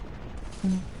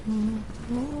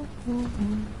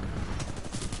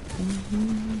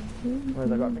 Where's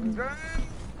that got things going?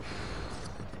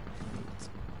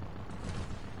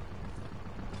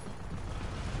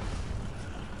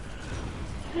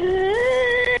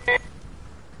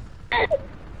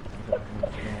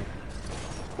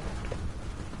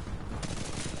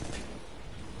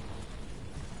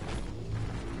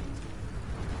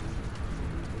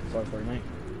 Sorry for you, mate.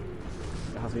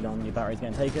 It has to be done. Your battery's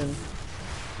getting taken.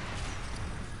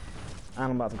 And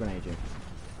I'm about to grenade you.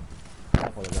 I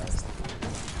apologise.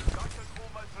 Titan's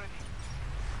almost ready.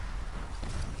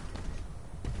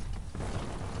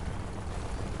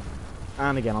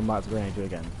 And again, I'm about to grenade you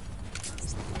again.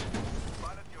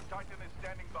 Pilot, your Titan is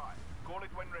standing by. Call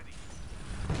it when ready.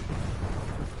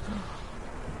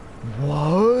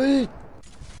 What?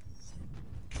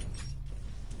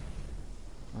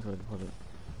 That's what I deposit.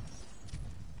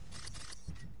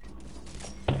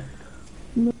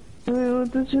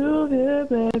 What the sugar,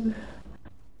 baby?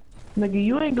 Nigga,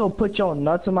 you ain't gonna put your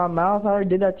nuts in my mouth. I already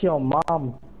did that to your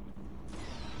mom.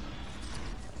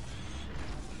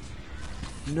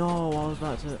 No, I was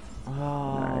about to.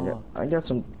 Oh. I got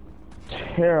some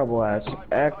terrible ass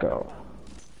echo.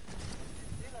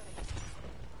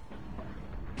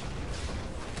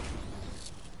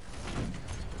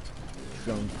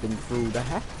 Jumping through the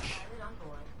hatch. Pilot on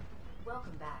board.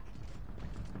 Welcome back.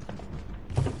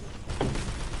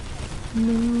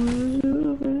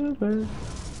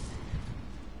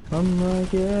 I'm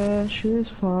like, yeah, she's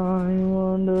fine.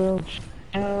 Wonder if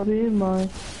she'll be mine.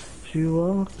 She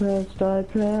walked past, I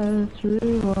passed,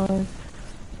 rewind.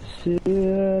 See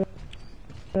it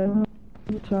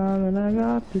every time, and I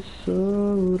got this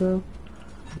soda.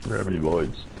 Gravity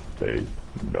Lloyds, they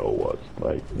know us,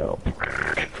 like, no.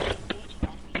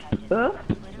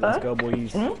 Let's go,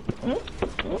 boys.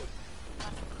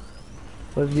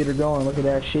 Let's get her going. Look at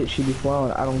that shit she be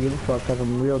flowing. I don't give a fuck cause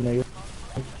I'm a real nigga.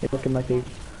 They looking like they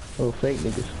little fake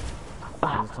niggas.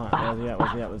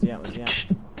 Where's he at?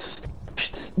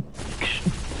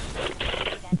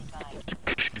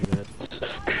 Good.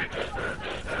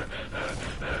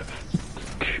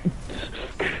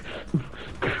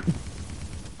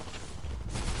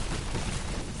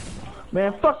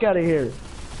 Man, fuck out of here.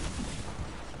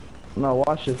 No,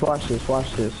 watch this.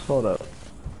 Hold up.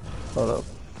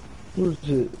 Who's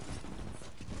it?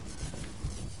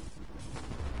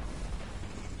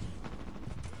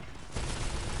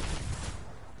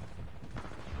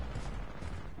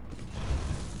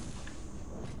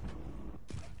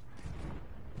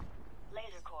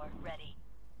 Laser core ready.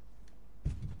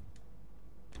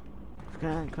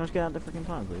 Can I just get out the freaking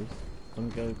time, please?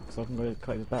 So I can go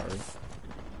collect this battery.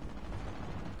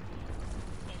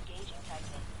 Engaging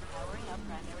Titan. Powering up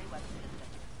primary weapon system.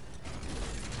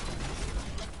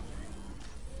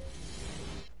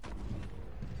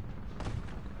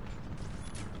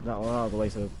 That was a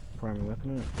waste of primary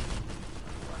weapon, isn't it?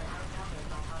 Outnumbered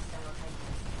by hostile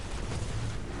Titans.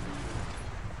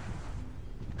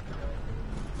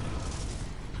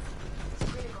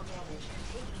 Critical damage.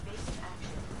 Take evasive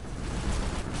action.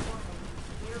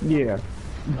 Warning. Yeah.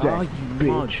 Oh, That you bitch.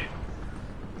 mug.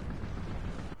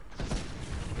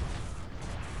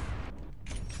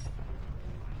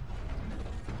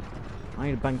 I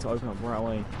need a bank to open up right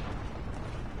away.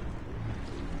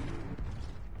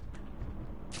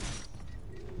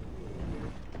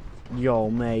 Yo,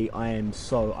 mate, I am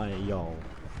so... yo.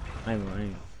 I'm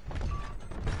right.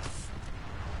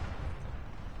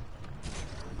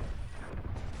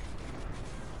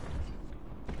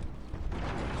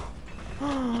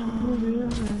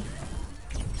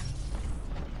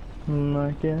 My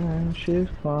girl, she's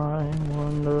fine.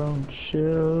 Wonder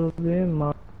she'll be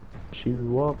mine. She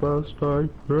walk outside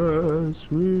grass,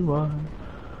 rewind.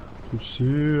 To see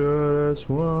her that's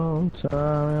one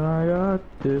time, and I got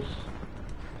this.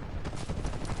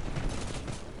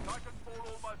 Titanfall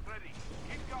almost ready.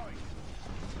 Keep going.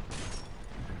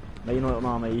 Mate, you know what,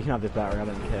 nah, mate, you can have this battery, I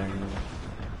don't care anymore.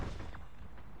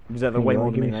 You deserve You way more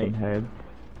wanna than give me, me some mate. head?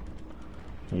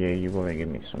 Yeah, you wanna give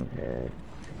me some head.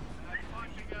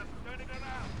 Punching us, turning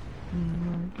around.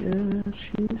 My girl,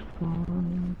 she's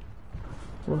fine.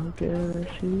 What girl,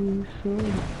 she's so...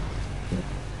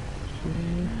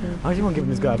 I just want to give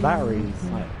this guy a battery. It's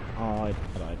like, oh, I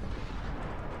died.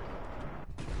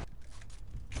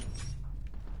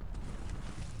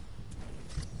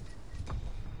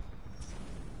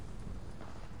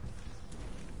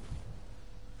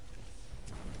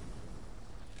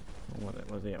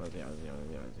 Where's he at? I've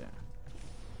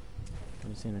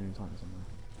just seen any time somewhere.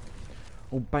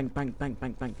 Oh, bank.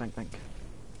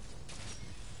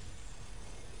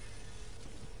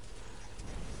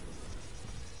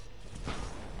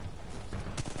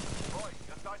 Roy,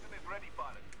 your Titan is ready,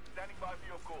 pilot. Standing by for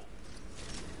your call.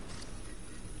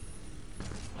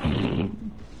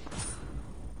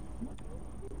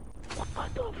 What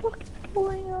the fuck is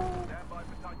going on? Stand by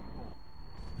for Titanfall.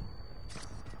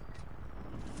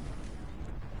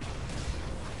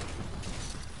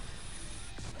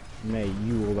 Mate,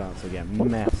 you all about to get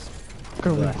messed.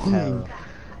 The hell.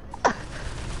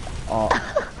 Oh.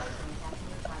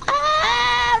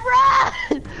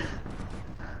 Run!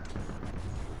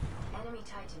 Enemy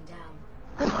Titan down.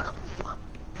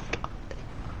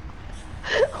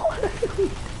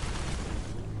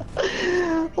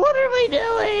 What are we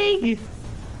doing?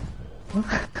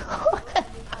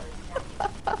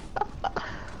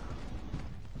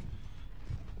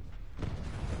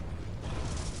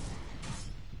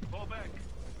 Fall back.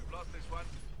 We've lost this one.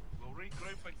 We'll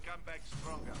regroup and come back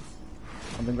stronger.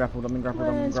 I've been grappled.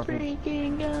 Let's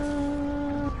freaking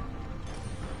go.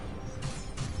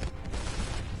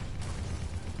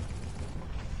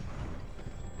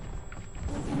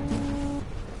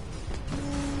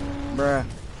 Bruh.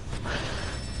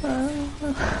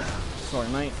 Sorry,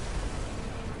 mate.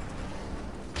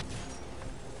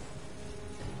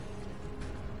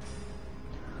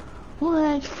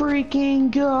 Let's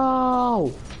freaking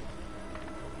go.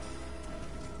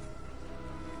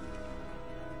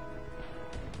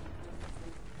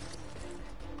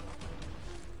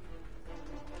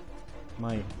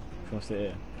 Mate, what's it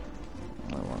here?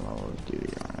 I want to know what to do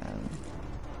here,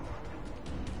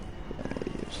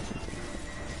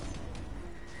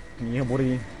 man. Yeah,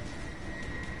 buddy.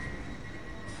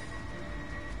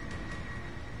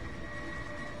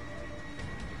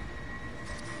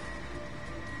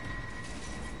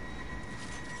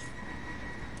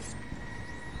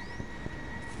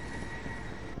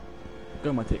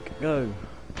 Go, my tick. Go.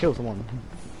 Kill someone.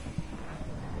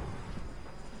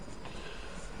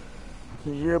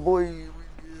 Yeah, boy.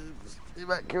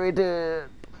 Evacuated.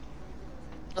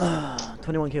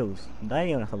 21 kills.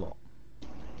 Damn, that's a lot.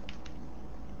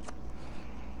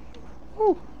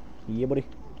 Woo. Yeah, buddy.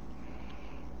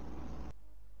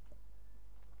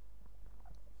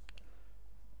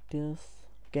 This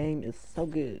game is so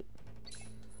good.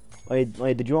 Wait,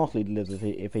 did you ask Lee to live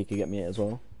if he could get me it as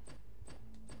well?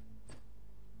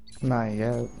 Not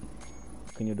yet.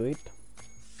 Can you do it?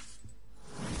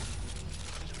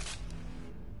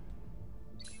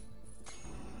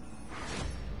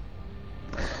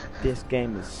 This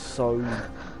game is so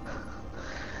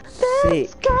sick.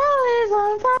 This girl is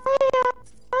on fire.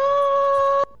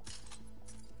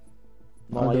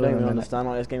 No, you don't even understand.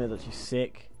 Like, this game is actually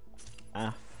sick.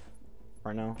 Right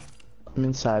now. I'm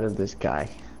inside of this guy.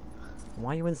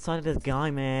 Why are you inside of this guy,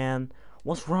 man?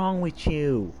 What's wrong with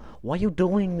you? Why are you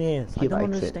doing this? I don't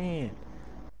understand.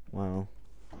 Wow.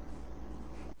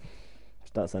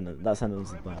 That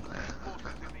sentence is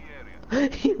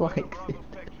bad. He likes it.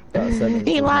 That sentence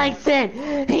He is likes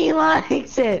it. He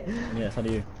likes it. bad. Yes, how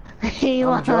do you? He I'm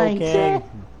likes joking. it.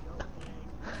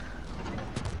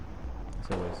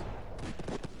 As always.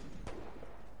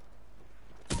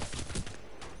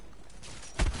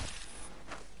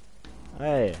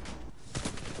 Hey.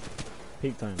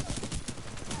 Peak time.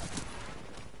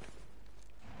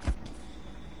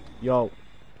 Yo.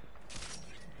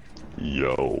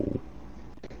 Yo.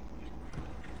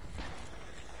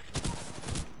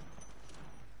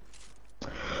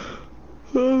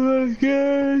 Oh my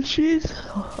god, she's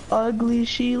ugly.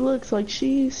 She looks like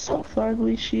she's so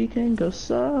ugly. She can go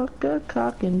suck a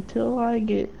cock until I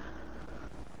get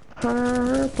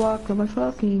her blocked on my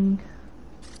fucking.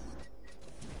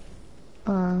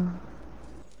 Uh.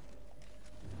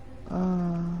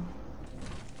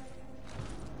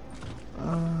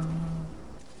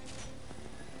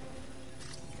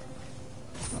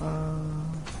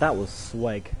 That was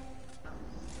swag.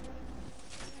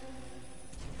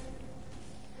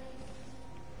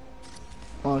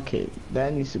 Okay,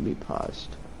 that needs to be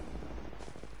paused.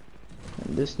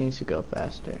 And this needs to go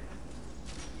faster.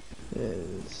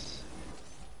 Is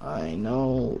I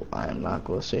know I'm not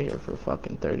gonna stay here for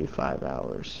fucking 35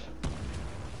 hours.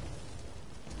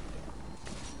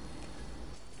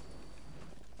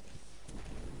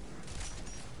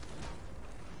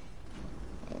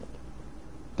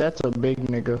 That's a big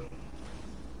nigga.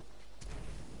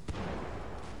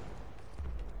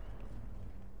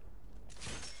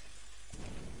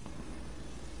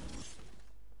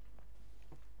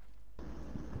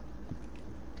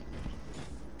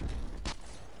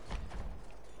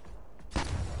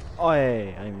 Oh, hey,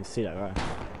 I didn't even see that guy.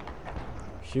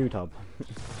 Shoe tub.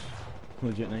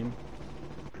 Legit name.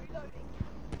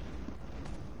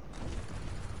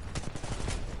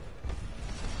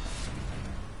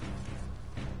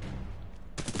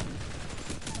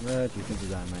 Where do you think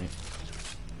he's at, mate?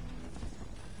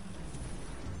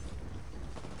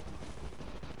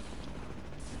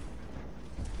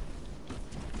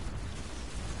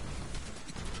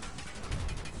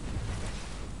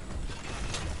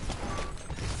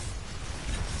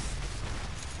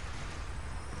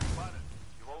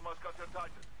 You've almost got your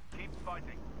Titan. Keep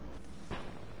fighting.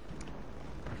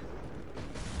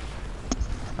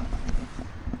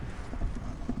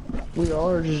 We all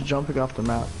are just jumping off the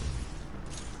map.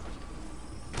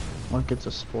 Like it's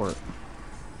a sport.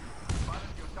 Pilot,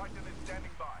 your Titan is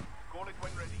standing by. Call it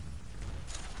when ready.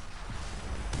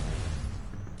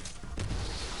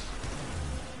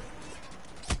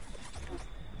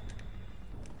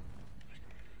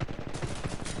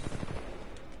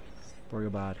 Worry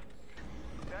about.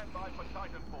 Stand by for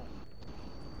titanfall.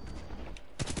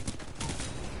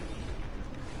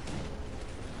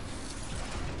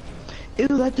 Ew,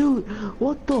 that dude,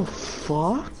 what the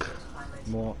fuck?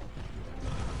 What?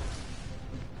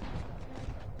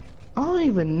 I don't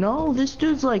even know. This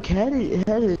dude's like head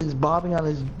is bobbing on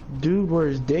his dude where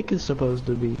his dick is supposed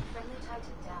to be. Friendly Titan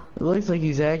down. It looks like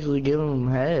he's actually giving him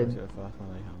Let's head. go fast while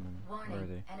they helm him. Where are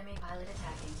Warning, they? enemy pilot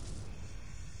attacking.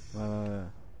 There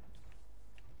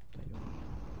you are.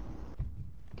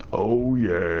 Oh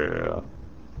yeah.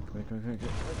 Come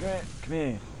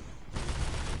here.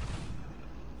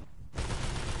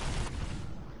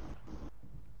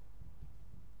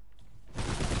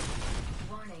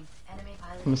 Warning, enemy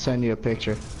pilot I'm gonna send you a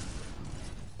picture.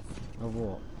 Of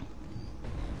what?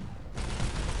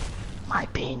 My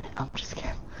pain. I'm just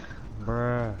kidding.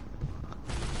 Bruh.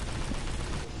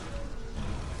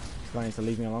 This guy needs to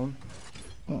leave me alone.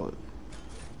 What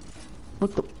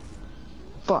the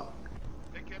fuck?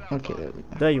 Pick it up. Okay, there we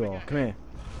go. There you are. Come here.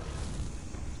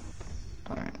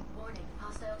 Alright. Warning,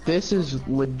 hostile This is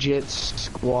legit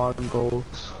squad goals.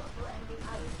 enemy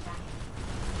pilot attacking.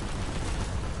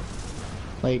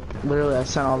 Like, literally, I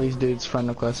sent all these dudes friend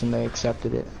requests and they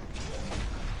accepted it.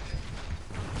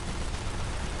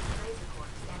 Laser core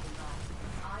standing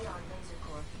by. Ion laser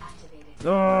core activated.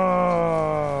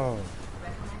 Oh!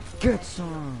 Recommend Get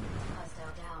some!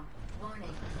 hostile down. Warning,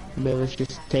 enemy But let's pilot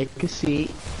just attacking. take a seat.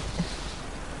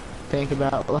 Think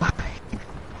about life.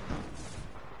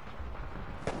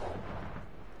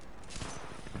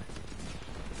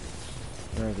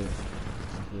 Where is it?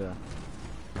 Yeah.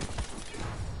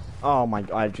 Oh my,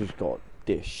 I just got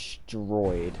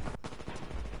destroyed.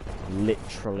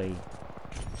 Literally.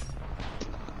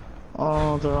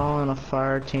 Oh, they're all in a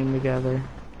fire team together.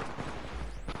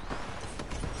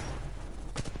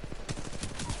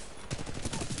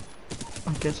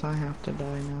 I guess I have to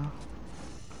die now.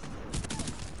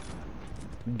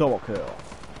 Double kill.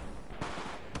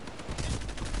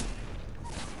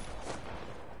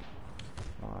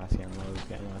 Oh, that's getting low, it's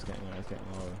getting low, it's getting low, it's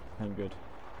getting low. Ain't good.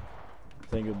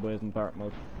 This ain't good, boys, in barrack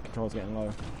mode. Control's getting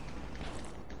low.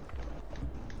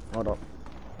 Hold up.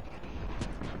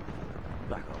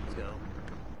 Back up, let's go.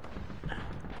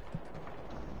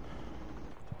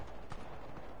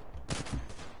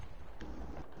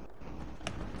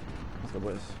 Let's go,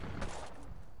 boys.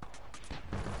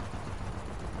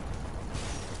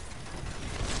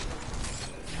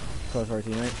 Close for our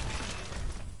teammate.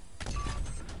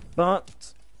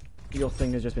 But your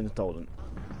thing has just been stolen.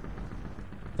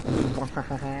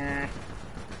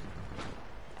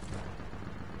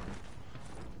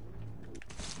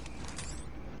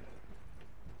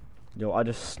 Yo, I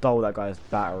just stole that guy's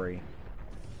battery.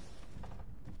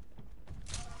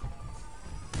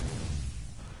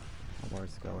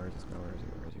 Where's it go? Where's it go? Where is it?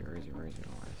 Where is it? Where is it? Where is it?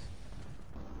 Where is it?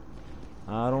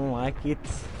 I don't like it.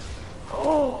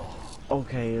 Oh!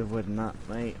 Okay, it would not,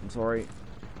 mate. I'm sorry.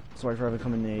 Sorry for ever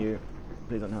coming near you.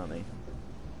 Please don't hurt me.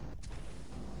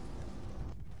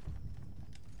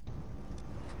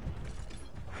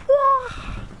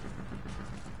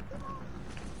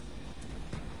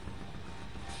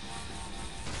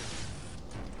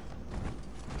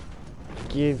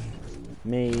 Give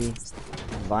me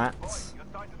that. Your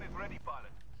Titan is ready, pilot.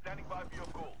 Standing by for your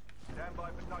call. Stand by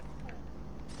for titanfall.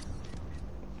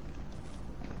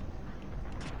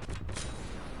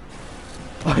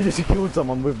 I just killed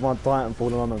someone with my Titan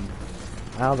falling on them.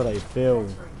 How did I feel?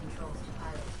 Transferring controls to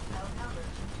pilot. Outnumbered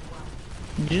 2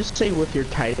 to 1. Did you just say with your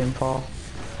titanfall?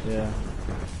 Yeah.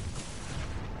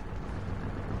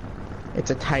 It's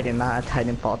a titan, not a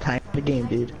titanfall. Time the game,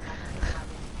 dude.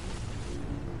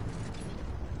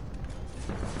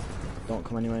 Don't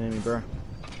come anywhere near me, bro.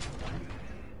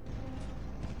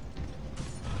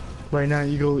 Right now,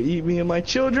 you go eat me and my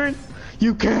children?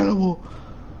 You cannibal!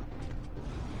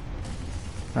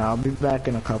 I'll be back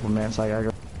in a couple minutes. I gotta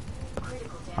go.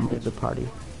 I'm at the party.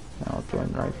 I'll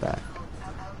join right back.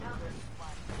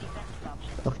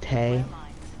 Okay.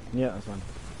 Yeah, that's fine.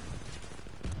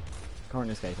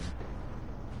 Currently escaping.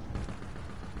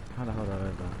 How the hell did I do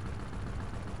that?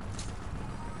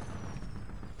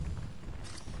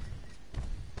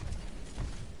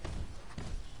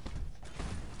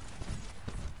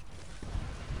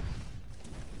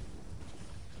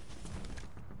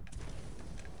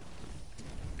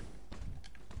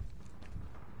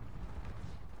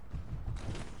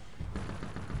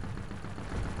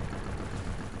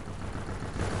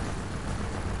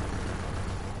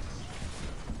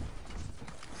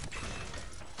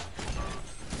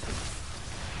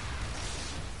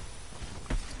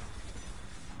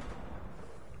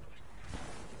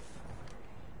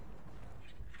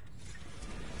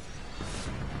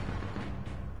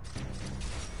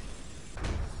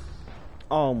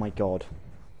 Oh my god.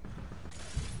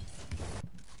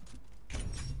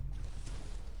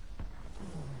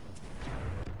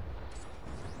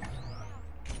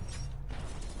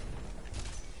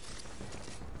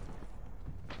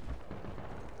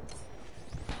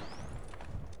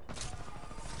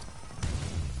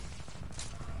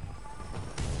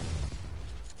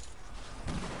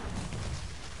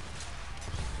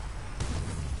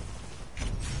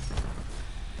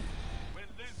 We're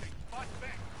losing. Fight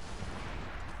back.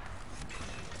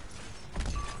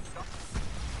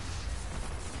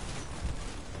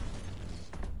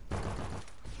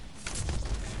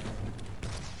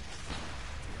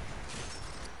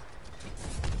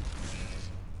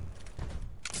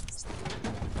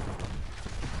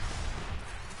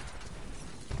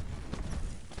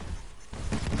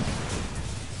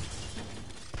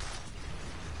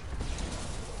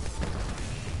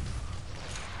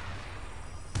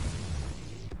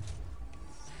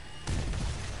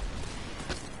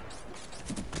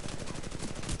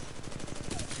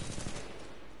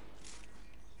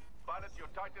 Pilot, your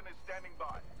Titan is standing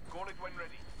by. Call it when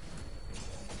ready.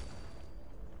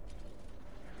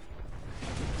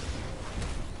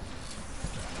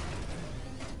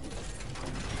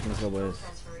 Let's go, boys.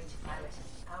 Transferring to pilot.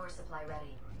 Power supply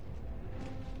ready.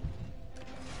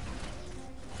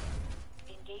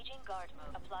 Engaging guard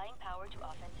mode. Applying power to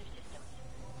offensive systems.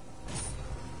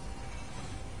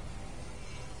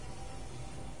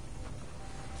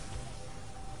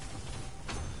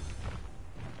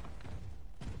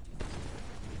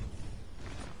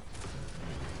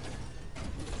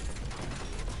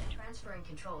 Transferring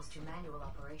controls to manual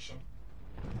operation.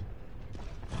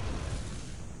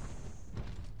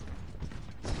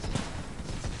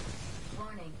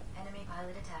 Warning, enemy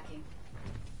pilot attacking.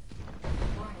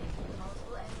 Warning,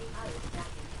 multiple enemy pilots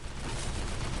attacking.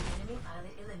 Enemy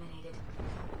pilot eliminated.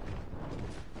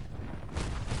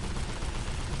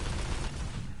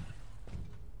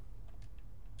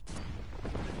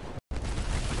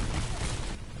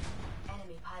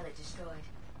 Enemy pilot destroyed.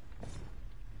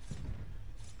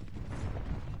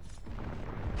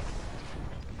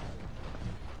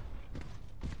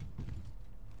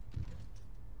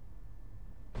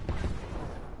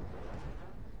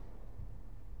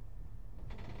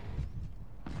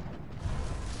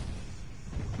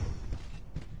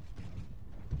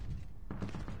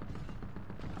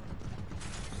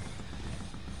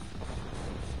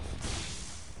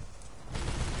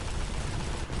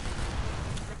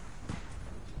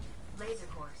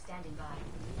 standing by.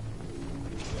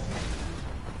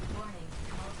 Warning,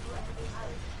 multiple enemy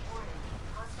pilots. Warning,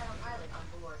 hostile pilot on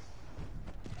board.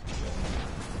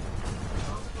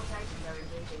 Multiple Titans are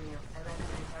engaging you. I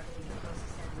recommend targeting the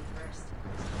closest enemy first.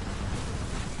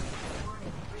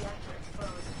 Warning, reactor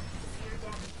exposed. Severe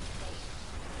damage to state.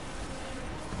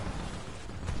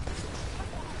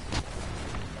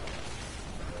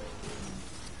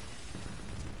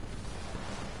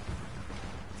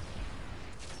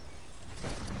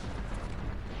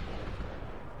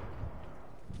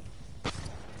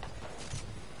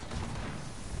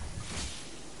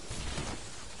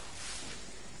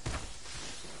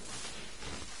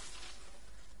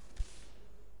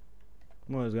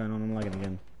 What is going on? I'm lagging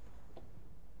again.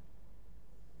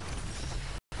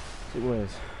 It was.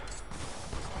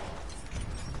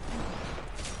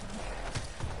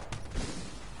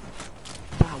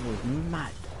 That was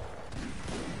mad.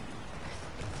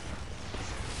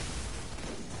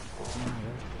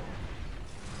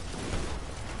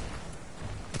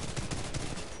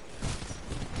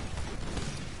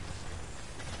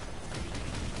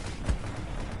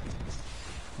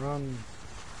 Run.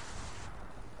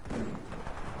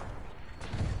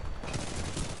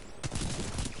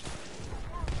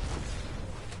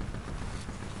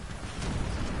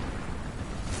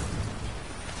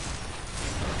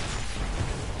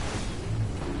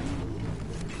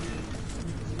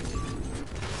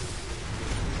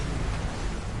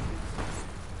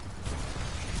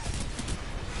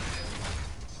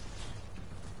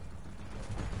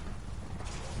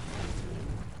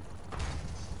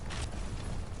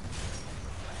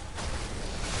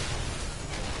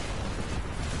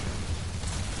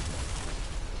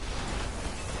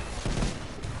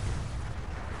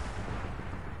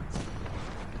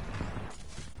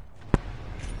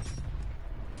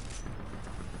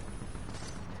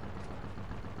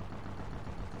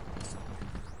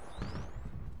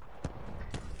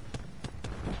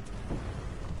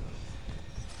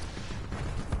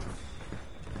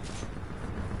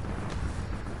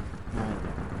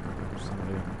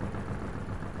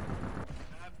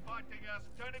 They're fighting us.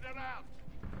 Turn it around.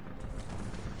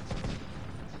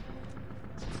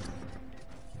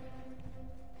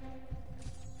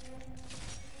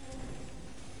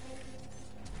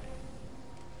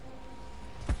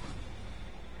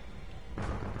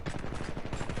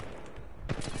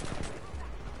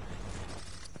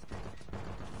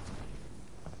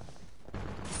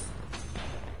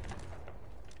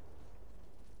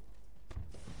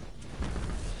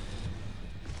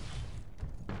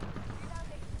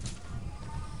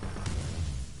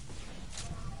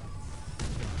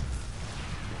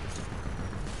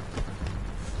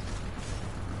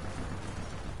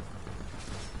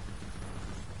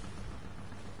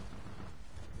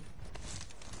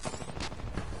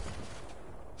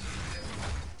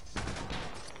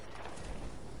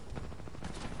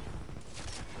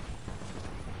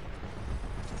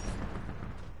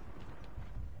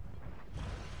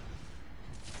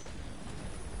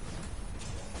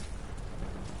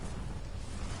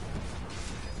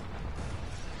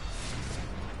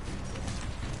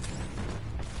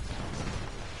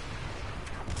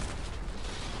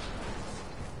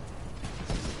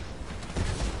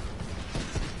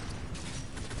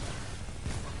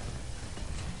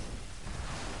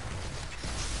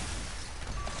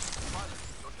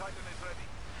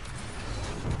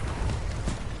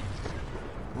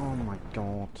 Oh my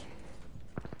god.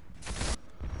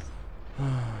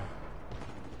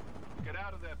 Get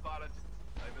out of there, pilot.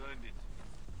 They've earned it.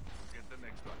 Get the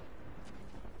next one.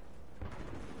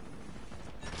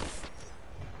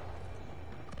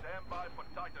 Stand by for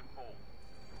titanfall.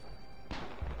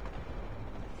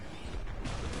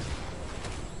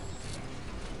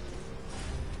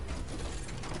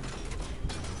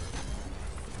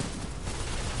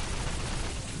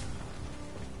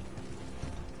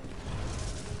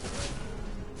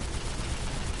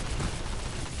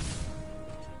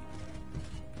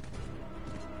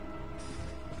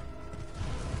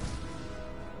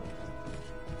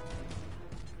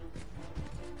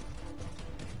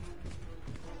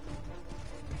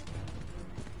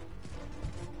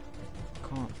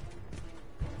 Can't.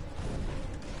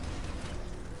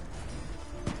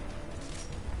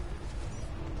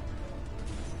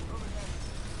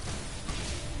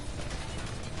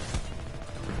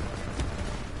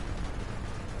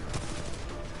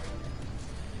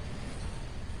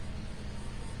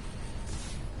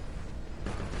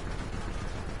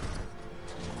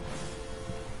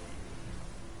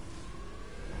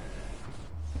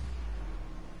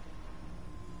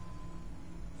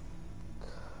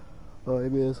 Oh,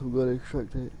 yes, I'm gonna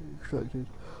extract it.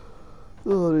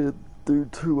 Oh, dude. do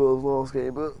too well as last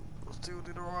game, but still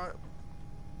did alright.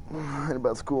 Heading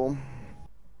back to school,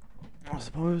 I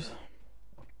suppose.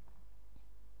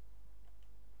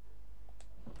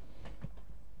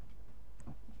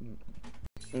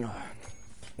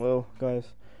 Well, guys,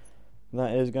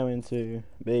 that is going to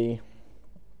be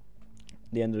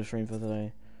the end of the stream for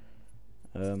today.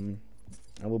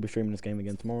 I will be streaming this game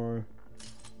again tomorrow.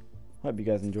 Hope you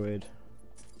guys enjoyed.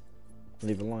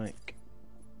 Leave a like,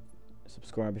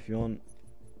 subscribe if you want.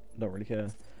 Don't really care.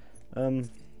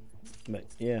 But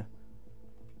yeah,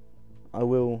 I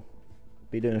will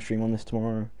be doing a stream on this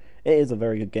tomorrow. It is a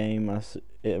very good game. I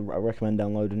recommend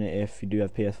downloading it if you do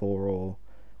have PS4 or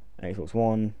Xbox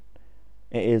One.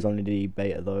 It is only the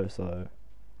beta though, so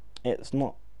it's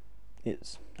not.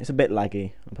 It's a bit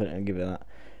laggy. I'll give it that.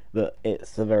 But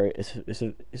it's a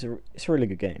really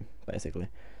good game basically.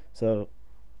 So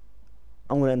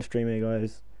I'm gonna end the stream here,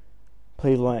 guys.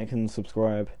 Please like and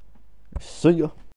subscribe. See ya.